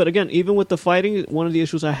effects, but again, even with the fighting, one of the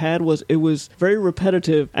issues I had was it was very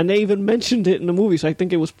repetitive, and they even mentioned it in the movie, so I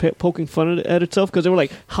think it was poking fun at itself, because they were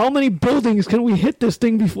like, how many buildings can we hit this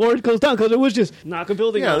thing before it goes down? Because it was just knock a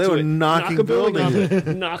building onto it. they were knocking buildings.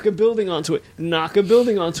 Knock a building onto it. Knock a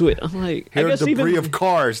building onto it. I'm like, Here I guess debris even of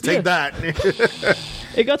cars. Take that.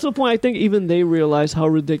 it got to the point I think even they realized how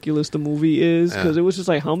ridiculous the movie is, because it was just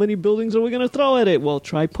like, how many buildings are we going to throw at it? Well,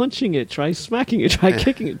 try punching it, try smacking it, try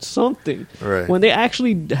kicking it, something. Right. When they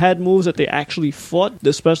actually had moves that they actually fought,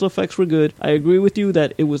 the special effects were good. I agree with you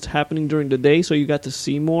that it was happening during the day, so you got to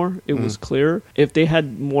see more. It was clearer. If they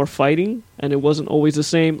had more fighting and it wasn't always the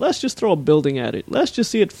same, let's just throw a building at it. Let's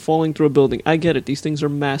just see it falling through a building. I get it. These things are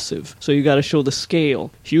massive, so you got to show the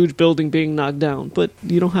scale. Huge building being knocked down, but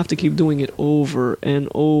you don't have to keep doing it over and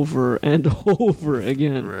over and over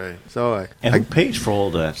again. Right. So And who pays for all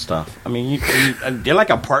that stuff? I mean, they're like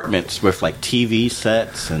apartments with like TV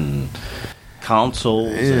sets and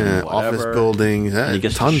consoles and office whatever. buildings, And it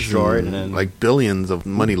gets tons destroyed, and and then like billions of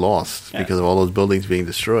money lost because of all those buildings being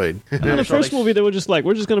destroyed. And in the first movie, they were just like,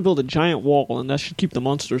 we're just going to build a giant wall, and that should keep the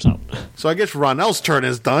monsters out. So I guess Ronell's turn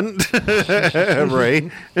is done,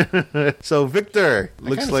 right? So Victor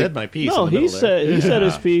looks I like. said my piece. No, in the he middle there. said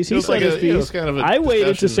his piece. He It was said like his a- it was piece. kind of a I waited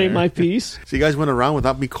to discussion say there. my piece. So you guys went around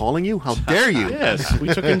without me calling you? How dare you? Yes, we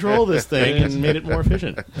took control of this thing and made it more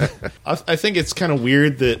efficient. I think it's kind of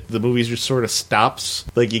weird that the movie just sort of stops.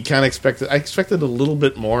 Like you kind of expected. I expected a little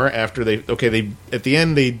bit more after they at the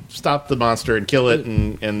end they stop the monster and kill it,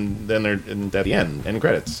 and then they're at the end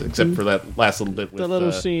credits, except for that last little bit with The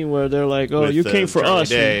little scene where they're like, "Oh, with, you came for Charlie us,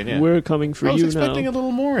 Day, and yeah. we're coming for I was you expecting now." a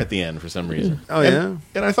little more at the end for some reason. Oh, yeah?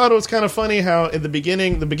 And I thought it was kind of funny how at the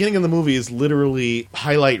beginning of the movie is literally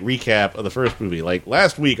highlight recap of the first movie. Like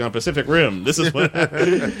last week on Pacific Rim, this is when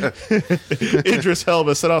Idris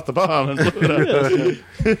Elba set off the bomb and blew it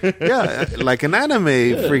up. Yeah, like an anime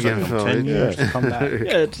freaking film. 10 years to come back.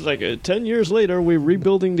 Yeah, it's like 10 years later, we're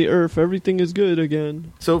rebuilding the Earth. Everything is good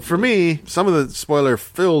again. So for me, some of the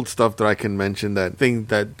spoiler-filled stuff that I can mention, things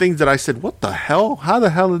that I said, what the hell? How the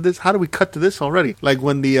hell did this? How do we cut to this already? Like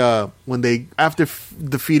when they after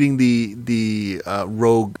defeating the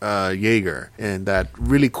rogue Jaeger and that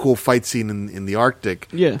really cool fight scene in the Arctic,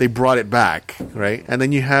 Yeah. they brought it back, right? And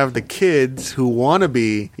then you have the kids who want to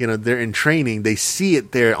be, they're in training. They see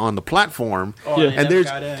it there on the platform, Yeah. and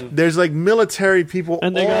there's like military people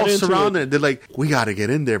And they all got into surrounding it. They're like, we got to get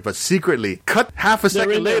in there, but secretly. Cut half a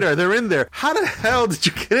second in there. later, they're in there. How the hell did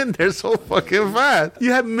you get in there so fucking fast?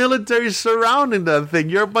 You had military surrounding that thing.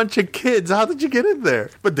 You're a bunch of kids. How did you get in there?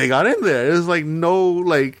 But they got in there. There's like no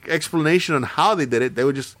explanation on how they did it. They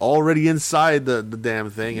were just already inside the damn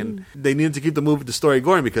thing, and they needed to keep the story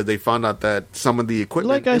going because they found out that some of the equipment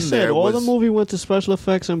Like I in said, there all was, the movie went to special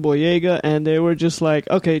effects and Boyega, and they were just like,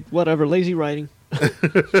 okay, whatever, lazy writing.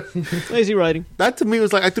 Lazy writing. That to me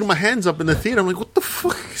was like I threw my hands up in the theater. I'm like, what the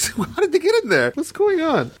fuck? How did they get in there? What's going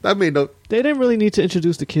on? That made no. They didn't really need to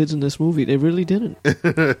introduce the kids in this movie. They really didn't.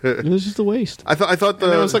 It was just a waste. I thought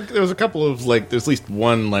And there was a couple of there's at least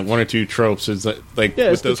one or two tropes. It's like Yeah,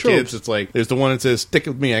 with it's the those tropes. kids, it's like there's the one that says "Stick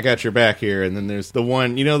with me, I got your back" here, and then there's the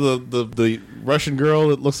one, the Russian girl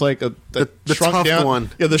that looks like the shrunk tough down one.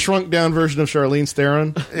 Yeah, the shrunk down version of Charlize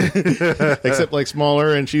Theron, except like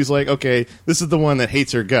smaller. And she's like, okay, this is the one that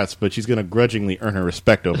hates her guts, but she's going to grudgingly earn her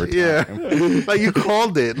respect over time. yeah, like you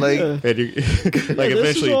called it. Like Yeah. And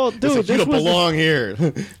eventually, all- it's dude, like, you this don't was the- belong here.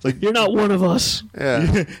 Like You're not one of us.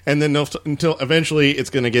 yeah. and then until eventually it's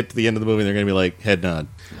going to get to the end of the movie and they're going to be like, head nod.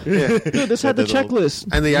 Dude, this had the That little- checklist.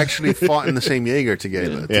 And they actually fought in the same Jaeger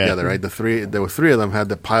together, right? There were three of them had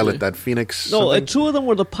the pilot, that Phoenix. No, something. two of them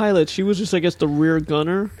were the pilots. She was just, I guess, the rear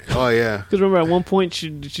gunner. Oh yeah, Because remember, at one point, she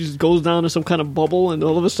just goes down to some kind of bubble, and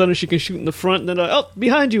all of a sudden she can shoot in the front, and then,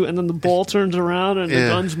 behind you, and then the ball turns around, and the Yeah.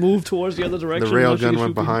 guns move towards the other direction. the rail and she gun can went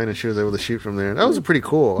shoot people. behind, and she was able to shoot from there. That was pretty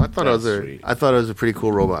cool. I thought That's sweet. I thought it was a pretty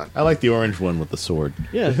cool robot. I like the orange one with the sword.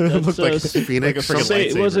 Yeah, It that's, looked like Phoenix, like a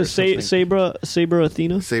freaking lightsaber was or it something. Saber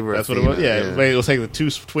Athena? Saber. That's what it was. Yeah, it was like the two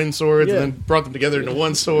twin swords Yeah. and then brought them together into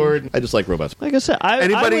one sword. I just like robots. Like I said, I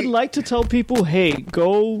Anybody- would like to tell people, hey,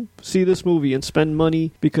 go see this movie and spend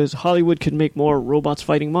money because Hollywood can make more robots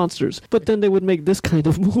fighting monsters. But then they would make this kind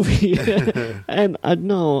of movie. And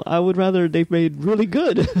I would rather they made really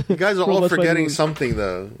good. You guys are all robots fighting forgetting movies. something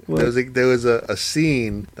though. What? There was a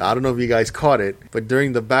scene. I don't know if you guys caught it, but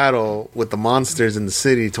during the battle with the monsters in the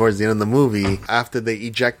city towards the end of the movie, after they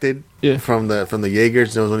ejected Yeah. from the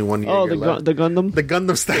Jaegers, there was only one Jaeger Oh, left. the Gundam? The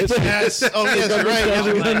Gundam statue. Yes. Oh, yes, you're right. Yeah,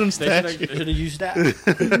 the Gundam statue. Should have used that.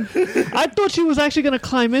 I thought she was actually going to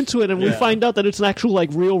climb into it, and we Yeah. find out that it's an actual,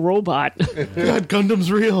 real robot. God,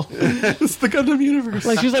 Gundam's real. It's the Gundam universe.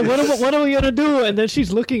 Like, she's like, what are we going to do? And then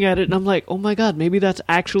she's looking at it, and I'm like, oh my god, maybe that's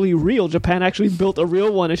actually real. Japan actually built a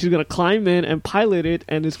real one, and she's going to climb in and pilot it,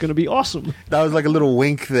 and it's going to be awesome. That was like a little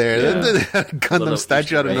wink there. Yeah. Gundam Little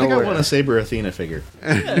statue out of I think I nowhere. want a Saber Athena figure.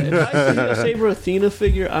 Yeah, if I see a Saber Athena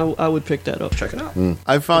figure, I would pick that up. Check it out.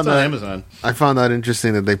 I found It's on that Amazon. I found that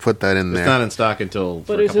interesting that they put that in It's there. not in stock until But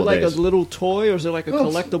for a is it couple like days. a little toy, or is it like a Well,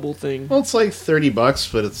 it's- collectible thing? Well, it's like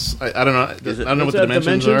 $30, but it's I don't know. I don't know what What's the that,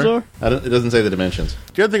 dimensions dimensions are. It doesn't say the dimensions.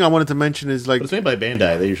 The other thing I wanted to mention is like But it's made by Bandai.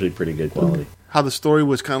 They're usually pretty good quality. how the story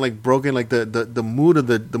was kind of like broken, like the mood of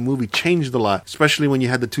the movie changed a lot, especially when you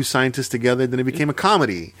had the two scientists together. Then it became a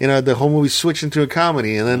comedy. The whole movie switched into a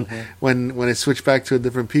comedy, and then when it switched back to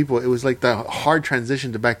different people, it was like the hard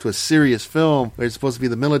transition back to a serious film where it's supposed to be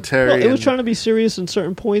the military. Well, it was and- trying to be serious in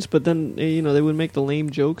certain points, but then they would make the lame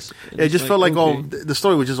jokes. And It it's just felt like okay. the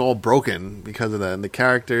story was just all broken because of that, and the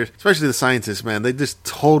characters, especially the scientists, man, they just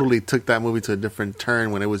totally took that movie to a different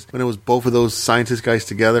turn when it was both of those scientist guys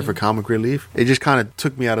together for comic relief. It just kind of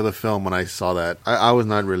took me out of the film when I saw that. I was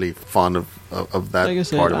not really fond of that Like I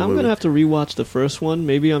said, part of the I'm movie. gonna have to rewatch the first one.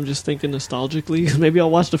 Maybe I'm just thinking nostalgically. Maybe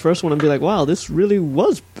I'll watch the first one and be like, "Wow, this really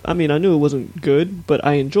was." I mean, I knew it wasn't good, but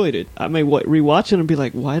I enjoyed it. I may rewatch it and be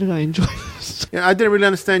like, "Why did I enjoy this?" Yeah, I didn't really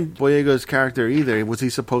understand Boyega's character either. Was he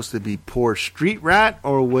supposed to be poor street rat,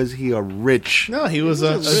 or was he a rich? No, he was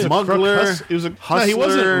a smuggler, he was a hustler. No, he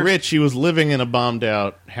wasn't rich. He was living in a bombed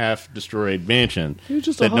out, half destroyed mansion He was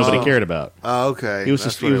just a that nobody hustler. cared about. Oh, okay. He was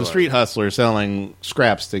That's he what was it a street hustler selling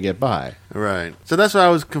scraps to get by. Right. So that's why I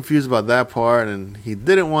was confused about that part, and he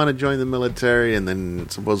didn't want to join the military, and then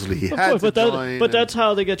supposedly he had to join. But that's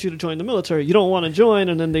how they get you to join the military. You don't want to join,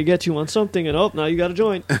 and then they get you on something, and now you got to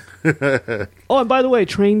join. Oh, and by the way,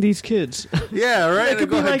 train these kids. Yeah, right. They could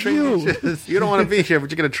Go be ahead, like train you. these kids. You don't want to be here, but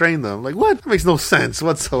you're going to train them. Like, what? That makes no sense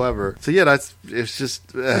whatsoever. So yeah, it's just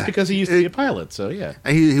Because he used to be a pilot, so yeah.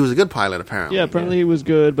 and he was a good pilot apparently. Yeah, apparently he was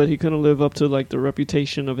good, but he couldn't live up to like the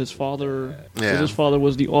reputation of his father. 'Cause Yeah. his father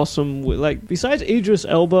was the awesome. Like besides Idris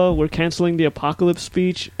Elba, we're canceling the apocalypse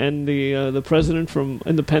speech and the president from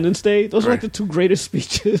Independence Day. Those are like the Right. two greatest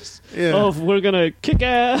speeches Yeah. of we're gonna kick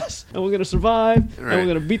ass and we're gonna survive and Right. we're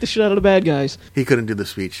gonna beat the shit out of the bad guys. He couldn't do the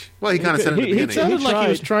speech. Well, he kind of said it at the he beginning. It sounded like he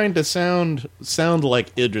was tried. trying to sound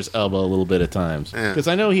like Idris Elba a little bit at times. Yeah. Because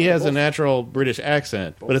I know he has a natural British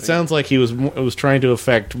accent, but it sounds like he was trying to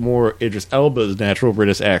affect more Idris Elba's natural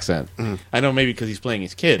British accent. Mm-hmm. I know maybe because he's playing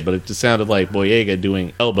his kid, but it just sounded like Boyega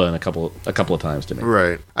doing Elba in a couple of times to me.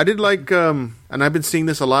 Right. I did like, and I've been seeing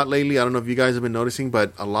this a lot lately. I don't know if you guys have been noticing,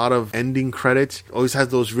 but a lot of ending credits always has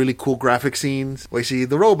those really cool graphic scenes where you see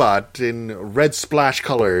the robot in red splash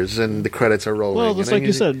colors and the credits are rolling. Well, just And like then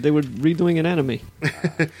you said, they were redoing an anime.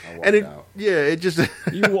 and it just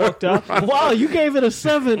You walked out. Wow, you gave it a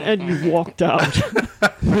 7 and you walked out.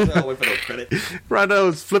 Wait for no credit.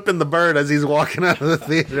 Rano's flipping the bird as he's walking out of the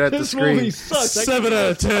theater at the This screen. movie sucks. 7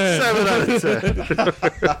 out of 10. 7 out of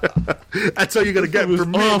 10. That's all you're gonna get was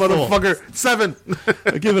from me, awful. motherfucker. 7.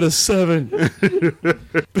 I give it a 7.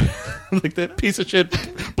 Like that piece of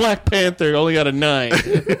shit Black Panther only got a 9.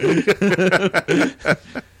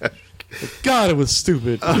 God, it was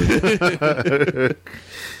stupid.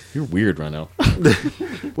 You're weird, Rano.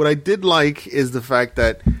 What I did like is the fact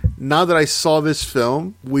that now that I saw this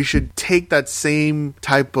film, we should take that same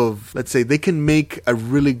type of, let's say, they can make a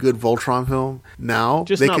really good Voltron film now.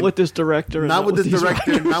 Just They not can- with this director. And Not with this these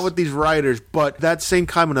director, writers. not with these writers, but that same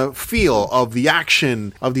kind of feel of the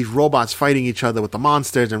action of these robots fighting each other with the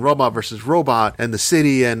monsters and robot versus robot and the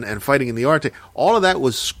city and fighting in the Arctic. All of that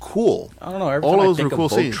was cool. I don't know. Every All time those I think were cool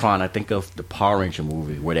of scenes. Voltron, I think of the Power Ranger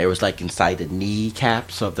movie where they was like inside the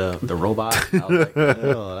kneecaps of the robot. I was like,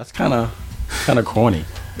 oh, that's kind of corny.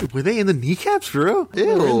 Were they in the kneecaps for real?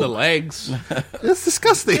 We're in the Ew. legs. That's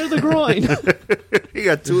disgusting. They're the groin. You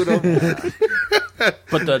got two of them.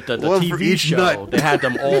 But the One for TV each show, nut. they had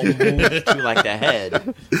them all moved to like the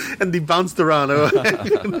head. And they bounced around.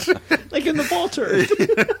 Like in the ball turret.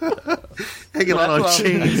 Hanging on That's what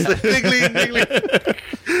I'm- chains. Niggly, niggly.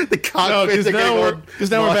 The No, cockpit. because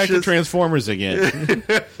now we're back to Transformers again.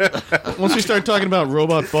 Once we start talking about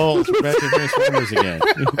robot balls, we're back to Transformers again.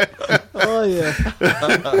 Oh yeah.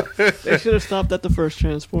 They should have stopped at the first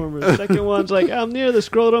Transformers. The second one's like, I'm near the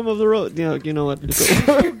scrotum of the road. You know what? It's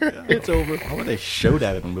over. It's over. Why would they show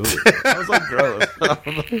that in the movie? That was like gross.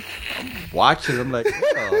 I'm watching, I'm like,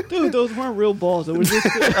 oh. Dude, those weren't real balls. They were just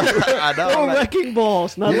I know. they were I'm like, wrecking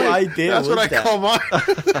balls. Not what like idea That's what I was that? call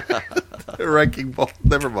mine. Wrecking ball.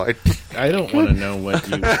 Never mind. I don't want to know what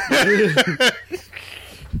you.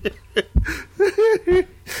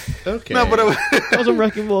 Okay. No, but those are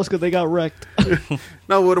wrecking balls because they got wrecked.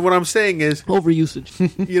 no. What I'm saying is,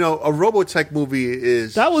 Overusage. you know, a Robotech movie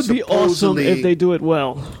is That would be awesome supposedly- if they do it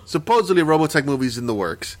well. Supposedly, a Robotech movie is in the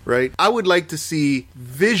works, right? I would like to see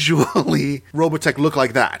visually Robotech look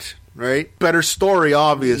like that, right? Better story,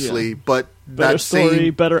 obviously, Yeah. but Better that story,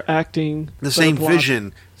 same better acting, the better same plot.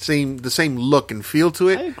 vision, the same look and feel to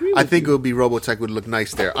it. I agree I with think you. it would be Robotech would look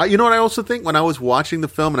nice there. You know what I also think when I was watching the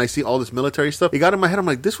film and I see all this military stuff, it got in my head. I'm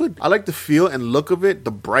like, I like the feel and look of it, the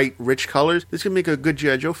bright, rich colors. This could make a good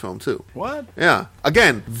G.I. Joe film too. What? Yeah,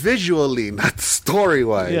 again, visually, not story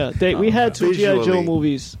wise. Yeah, we had two G.I. Joe Visually.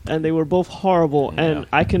 movies, and they were both horrible. And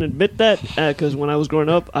I can admit that because when I was growing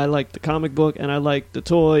up, I liked the comic book, and I liked the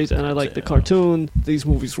toys, and I liked the cartoon. These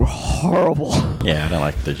movies were horrible. Yeah, I don't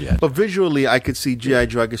like the Jet. But visually, I could see G.I.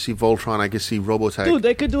 Joe, I could see Voltron, I could see Robotech. Dude,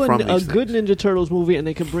 they could do from a these good things. Ninja Turtles movie, and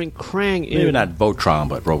they could bring Krang in. Maybe not Voltron,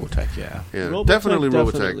 but Robotech, yeah. Yeah, Robotech, definitely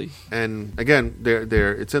Robotech. definitely. And again,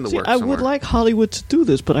 they're it's in the See, works I somewhere. would like Hollywood to do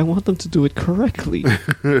this, but I want them to do it correctly.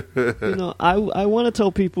 I want to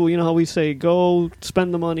tell people, how we say, go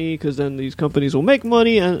spend the money, because then these companies will make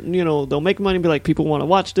money, and, they'll make money and be like, people want to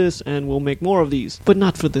watch this, and we'll make more of these. But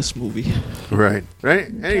not for this movie. Right.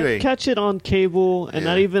 Anyway, Catch it on cable, and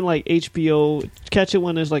Yeah. not even like HBO. Catch it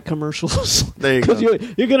when is like commercials. There you go.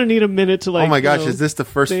 Because you're gonna need a minute to like. Oh my gosh, you know, is this the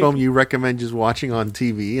first think- film you recommend just watching on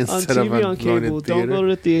TV on instead TV, of on going cable? to Don't go to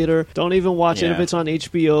the theater. Don't even watch it if Yeah. it's on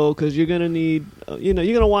HBO because you're gonna need, you're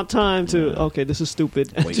gonna want time to. Okay, this is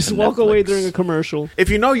stupid. Wait Just for walk away Netflix. during a commercial. If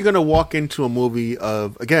you know you're going to walk into a movie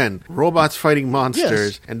of, again, robots fighting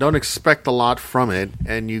monsters and don't expect a lot from it,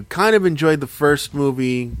 and you kind of enjoyed the first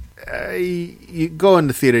movie, you go in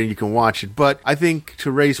the theater and you can watch it. But I think,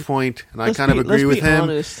 to Ray's point, and I Let's kind of be- agree let's with be him,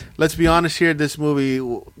 honest. let's be honest here, this movie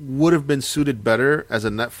would have been suited better as a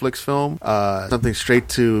Netflix film, something straight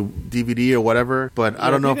to DVD or whatever, but I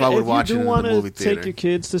don't know if I would watch it in the movie Take theater. your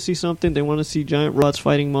kids to see something. They want to see giant robots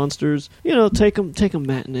fighting monsters. Take them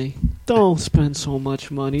matinee. Don't spend so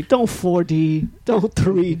much money. Don't 4D. Don't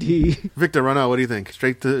 3D. Victor, run out. What do you think?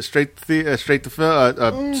 Straight to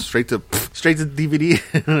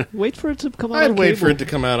DVD. Wait for it to come out. I'd on wait cable. for it to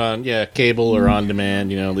come out on cable or on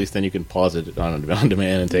demand. At least then you can pause it on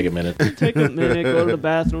demand and take a minute. Take a minute, go to the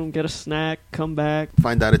bathroom, get a snack, come back.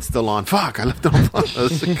 Find out it's still on. Fuck! I left it on.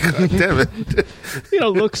 God damn it!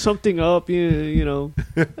 Look something up.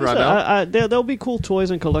 Right There'll be cool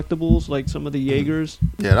toys and collectibles like some of the Jaegers.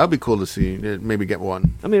 Yeah, that'd be cool to see. Maybe get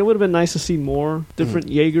one. I mean, it would have been nice to see more different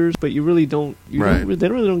Jaegers, but you really don't. Right. They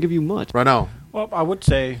really don't give you much. Right now, Well, I would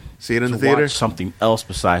say see it in to the theater. watch something else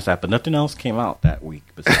besides that, but nothing else came out that week.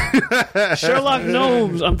 Besides. Sherlock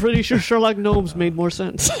Gnomes. I'm pretty sure Sherlock Gnomes made more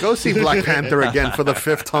sense. Go see Black Panther again for the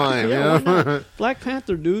 5th time. Yeah, you why know? not? Black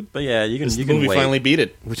Panther, dude. But yeah, you This can movie wait. finally beat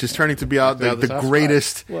it. Which is turning to be out Now the the top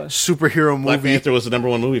greatest What? superhero Black movie. Panther was the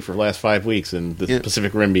 #1 movie for the last 5 weeks, and the Yeah.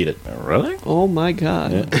 Pacific Rim beat it. Really? Oh my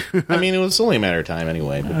god. Yeah. I mean, it was only a matter of time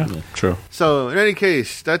anyway. But, yeah. True. So, in any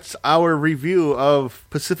case, that's our review of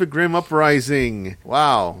Pacific Rim Uprising.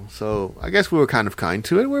 Wow. So, I guess we were kind of kind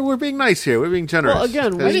to it. We're being nice here. We're being generous. Well,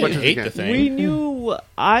 again, As we much didn't as we hate can. the thing. We knew.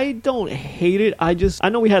 I don't hate it. I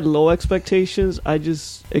know we had low expectations. I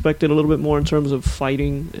just expected a little bit more in terms of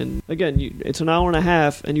fighting. And again, it's an hour and a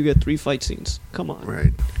half, and you get 3 fight scenes. Come on,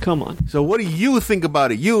 Right. come on. So, what do you think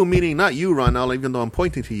about it? You, meaning not you, Ronald, even though I'm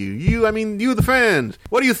pointing to you. You, the fans.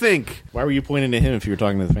 What do you think? Why were you pointing to him if you were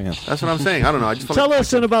talking to the fans? That's what I'm saying. I don't know. I just felt Tell like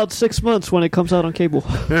us in about 6 months when it comes out on cable.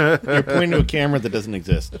 You're pointing to a camera that doesn't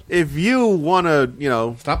exist. if you want to,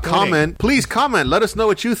 Stop comment, please comment. Let us know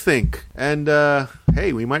what you think. And,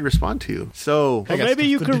 hey, we might respond to you. So, Or got maybe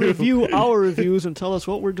you stuff to could do. review our reviews and tell us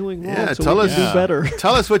what we're doing wrong. Yeah, so tell we us- can do better.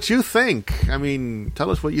 tell us what you think. I mean, tell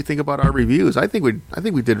us what you think about our reviews. I think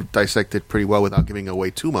we did dissect it pretty well without giving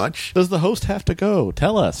away too much. Does the host have to go?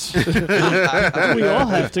 Tell us. We all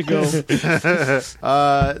have to go.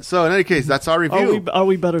 So, in any case, that's our review. Are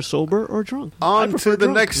we better sober or drunk? I On prefer to the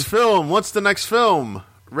drunk. next film. What's the next film?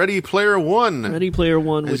 Ready Player One. Ready Player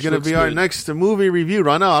One, is which going to looks be our good. next movie review.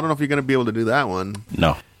 Ronald, I don't know if you're going to be able to do that one.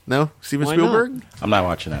 No, No? Steven Why Spielberg? I'm not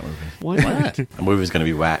watching that movie. Why not? The movie's gonna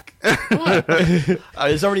be whack.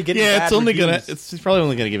 It's already getting yeah, bad it's only reviews. it's probably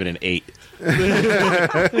only gonna give it an 8.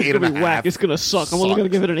 It's gonna be whack. It's gonna suck. I'm only gonna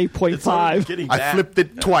give it an It's already 8.5. getting I bad. flipped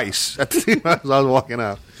it twice as I was walking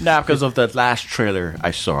out. Nah, because of the last trailer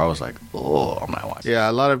I saw, I was like, oh, I'm not watching. Yeah,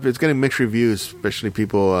 a lot of it's getting mixed reviews, especially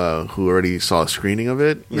people who already saw a screening of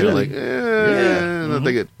it. They're Really? like, not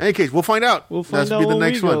that good. In any case, we'll find out. We'll find That'll out be the when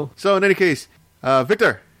next we one. go. So, in any case,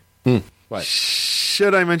 Victor, What?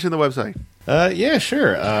 should I mention the website? Yeah,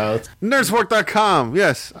 sure. Nerdsfork.com.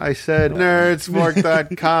 Yes, I said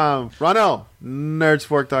nerdsfork.com. Ronald,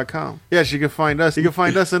 nerdsfork.com. Yes, you can find us. You can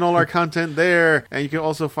find us and all our content there. And you can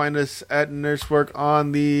also find us at Nerdsfork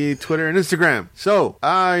on the Twitter and Instagram. So,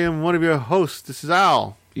 I am one of your hosts. This is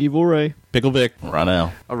Al. Evil Ray. Pickle Vic.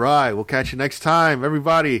 Ronell. All right, we'll catch you next time.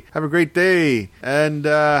 Everybody, have a great day. And,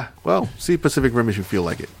 well, see Pacific Rim if you feel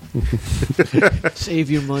like it. Save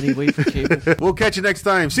your money. Wait for cable. We'll catch you next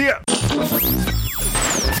time. See ya.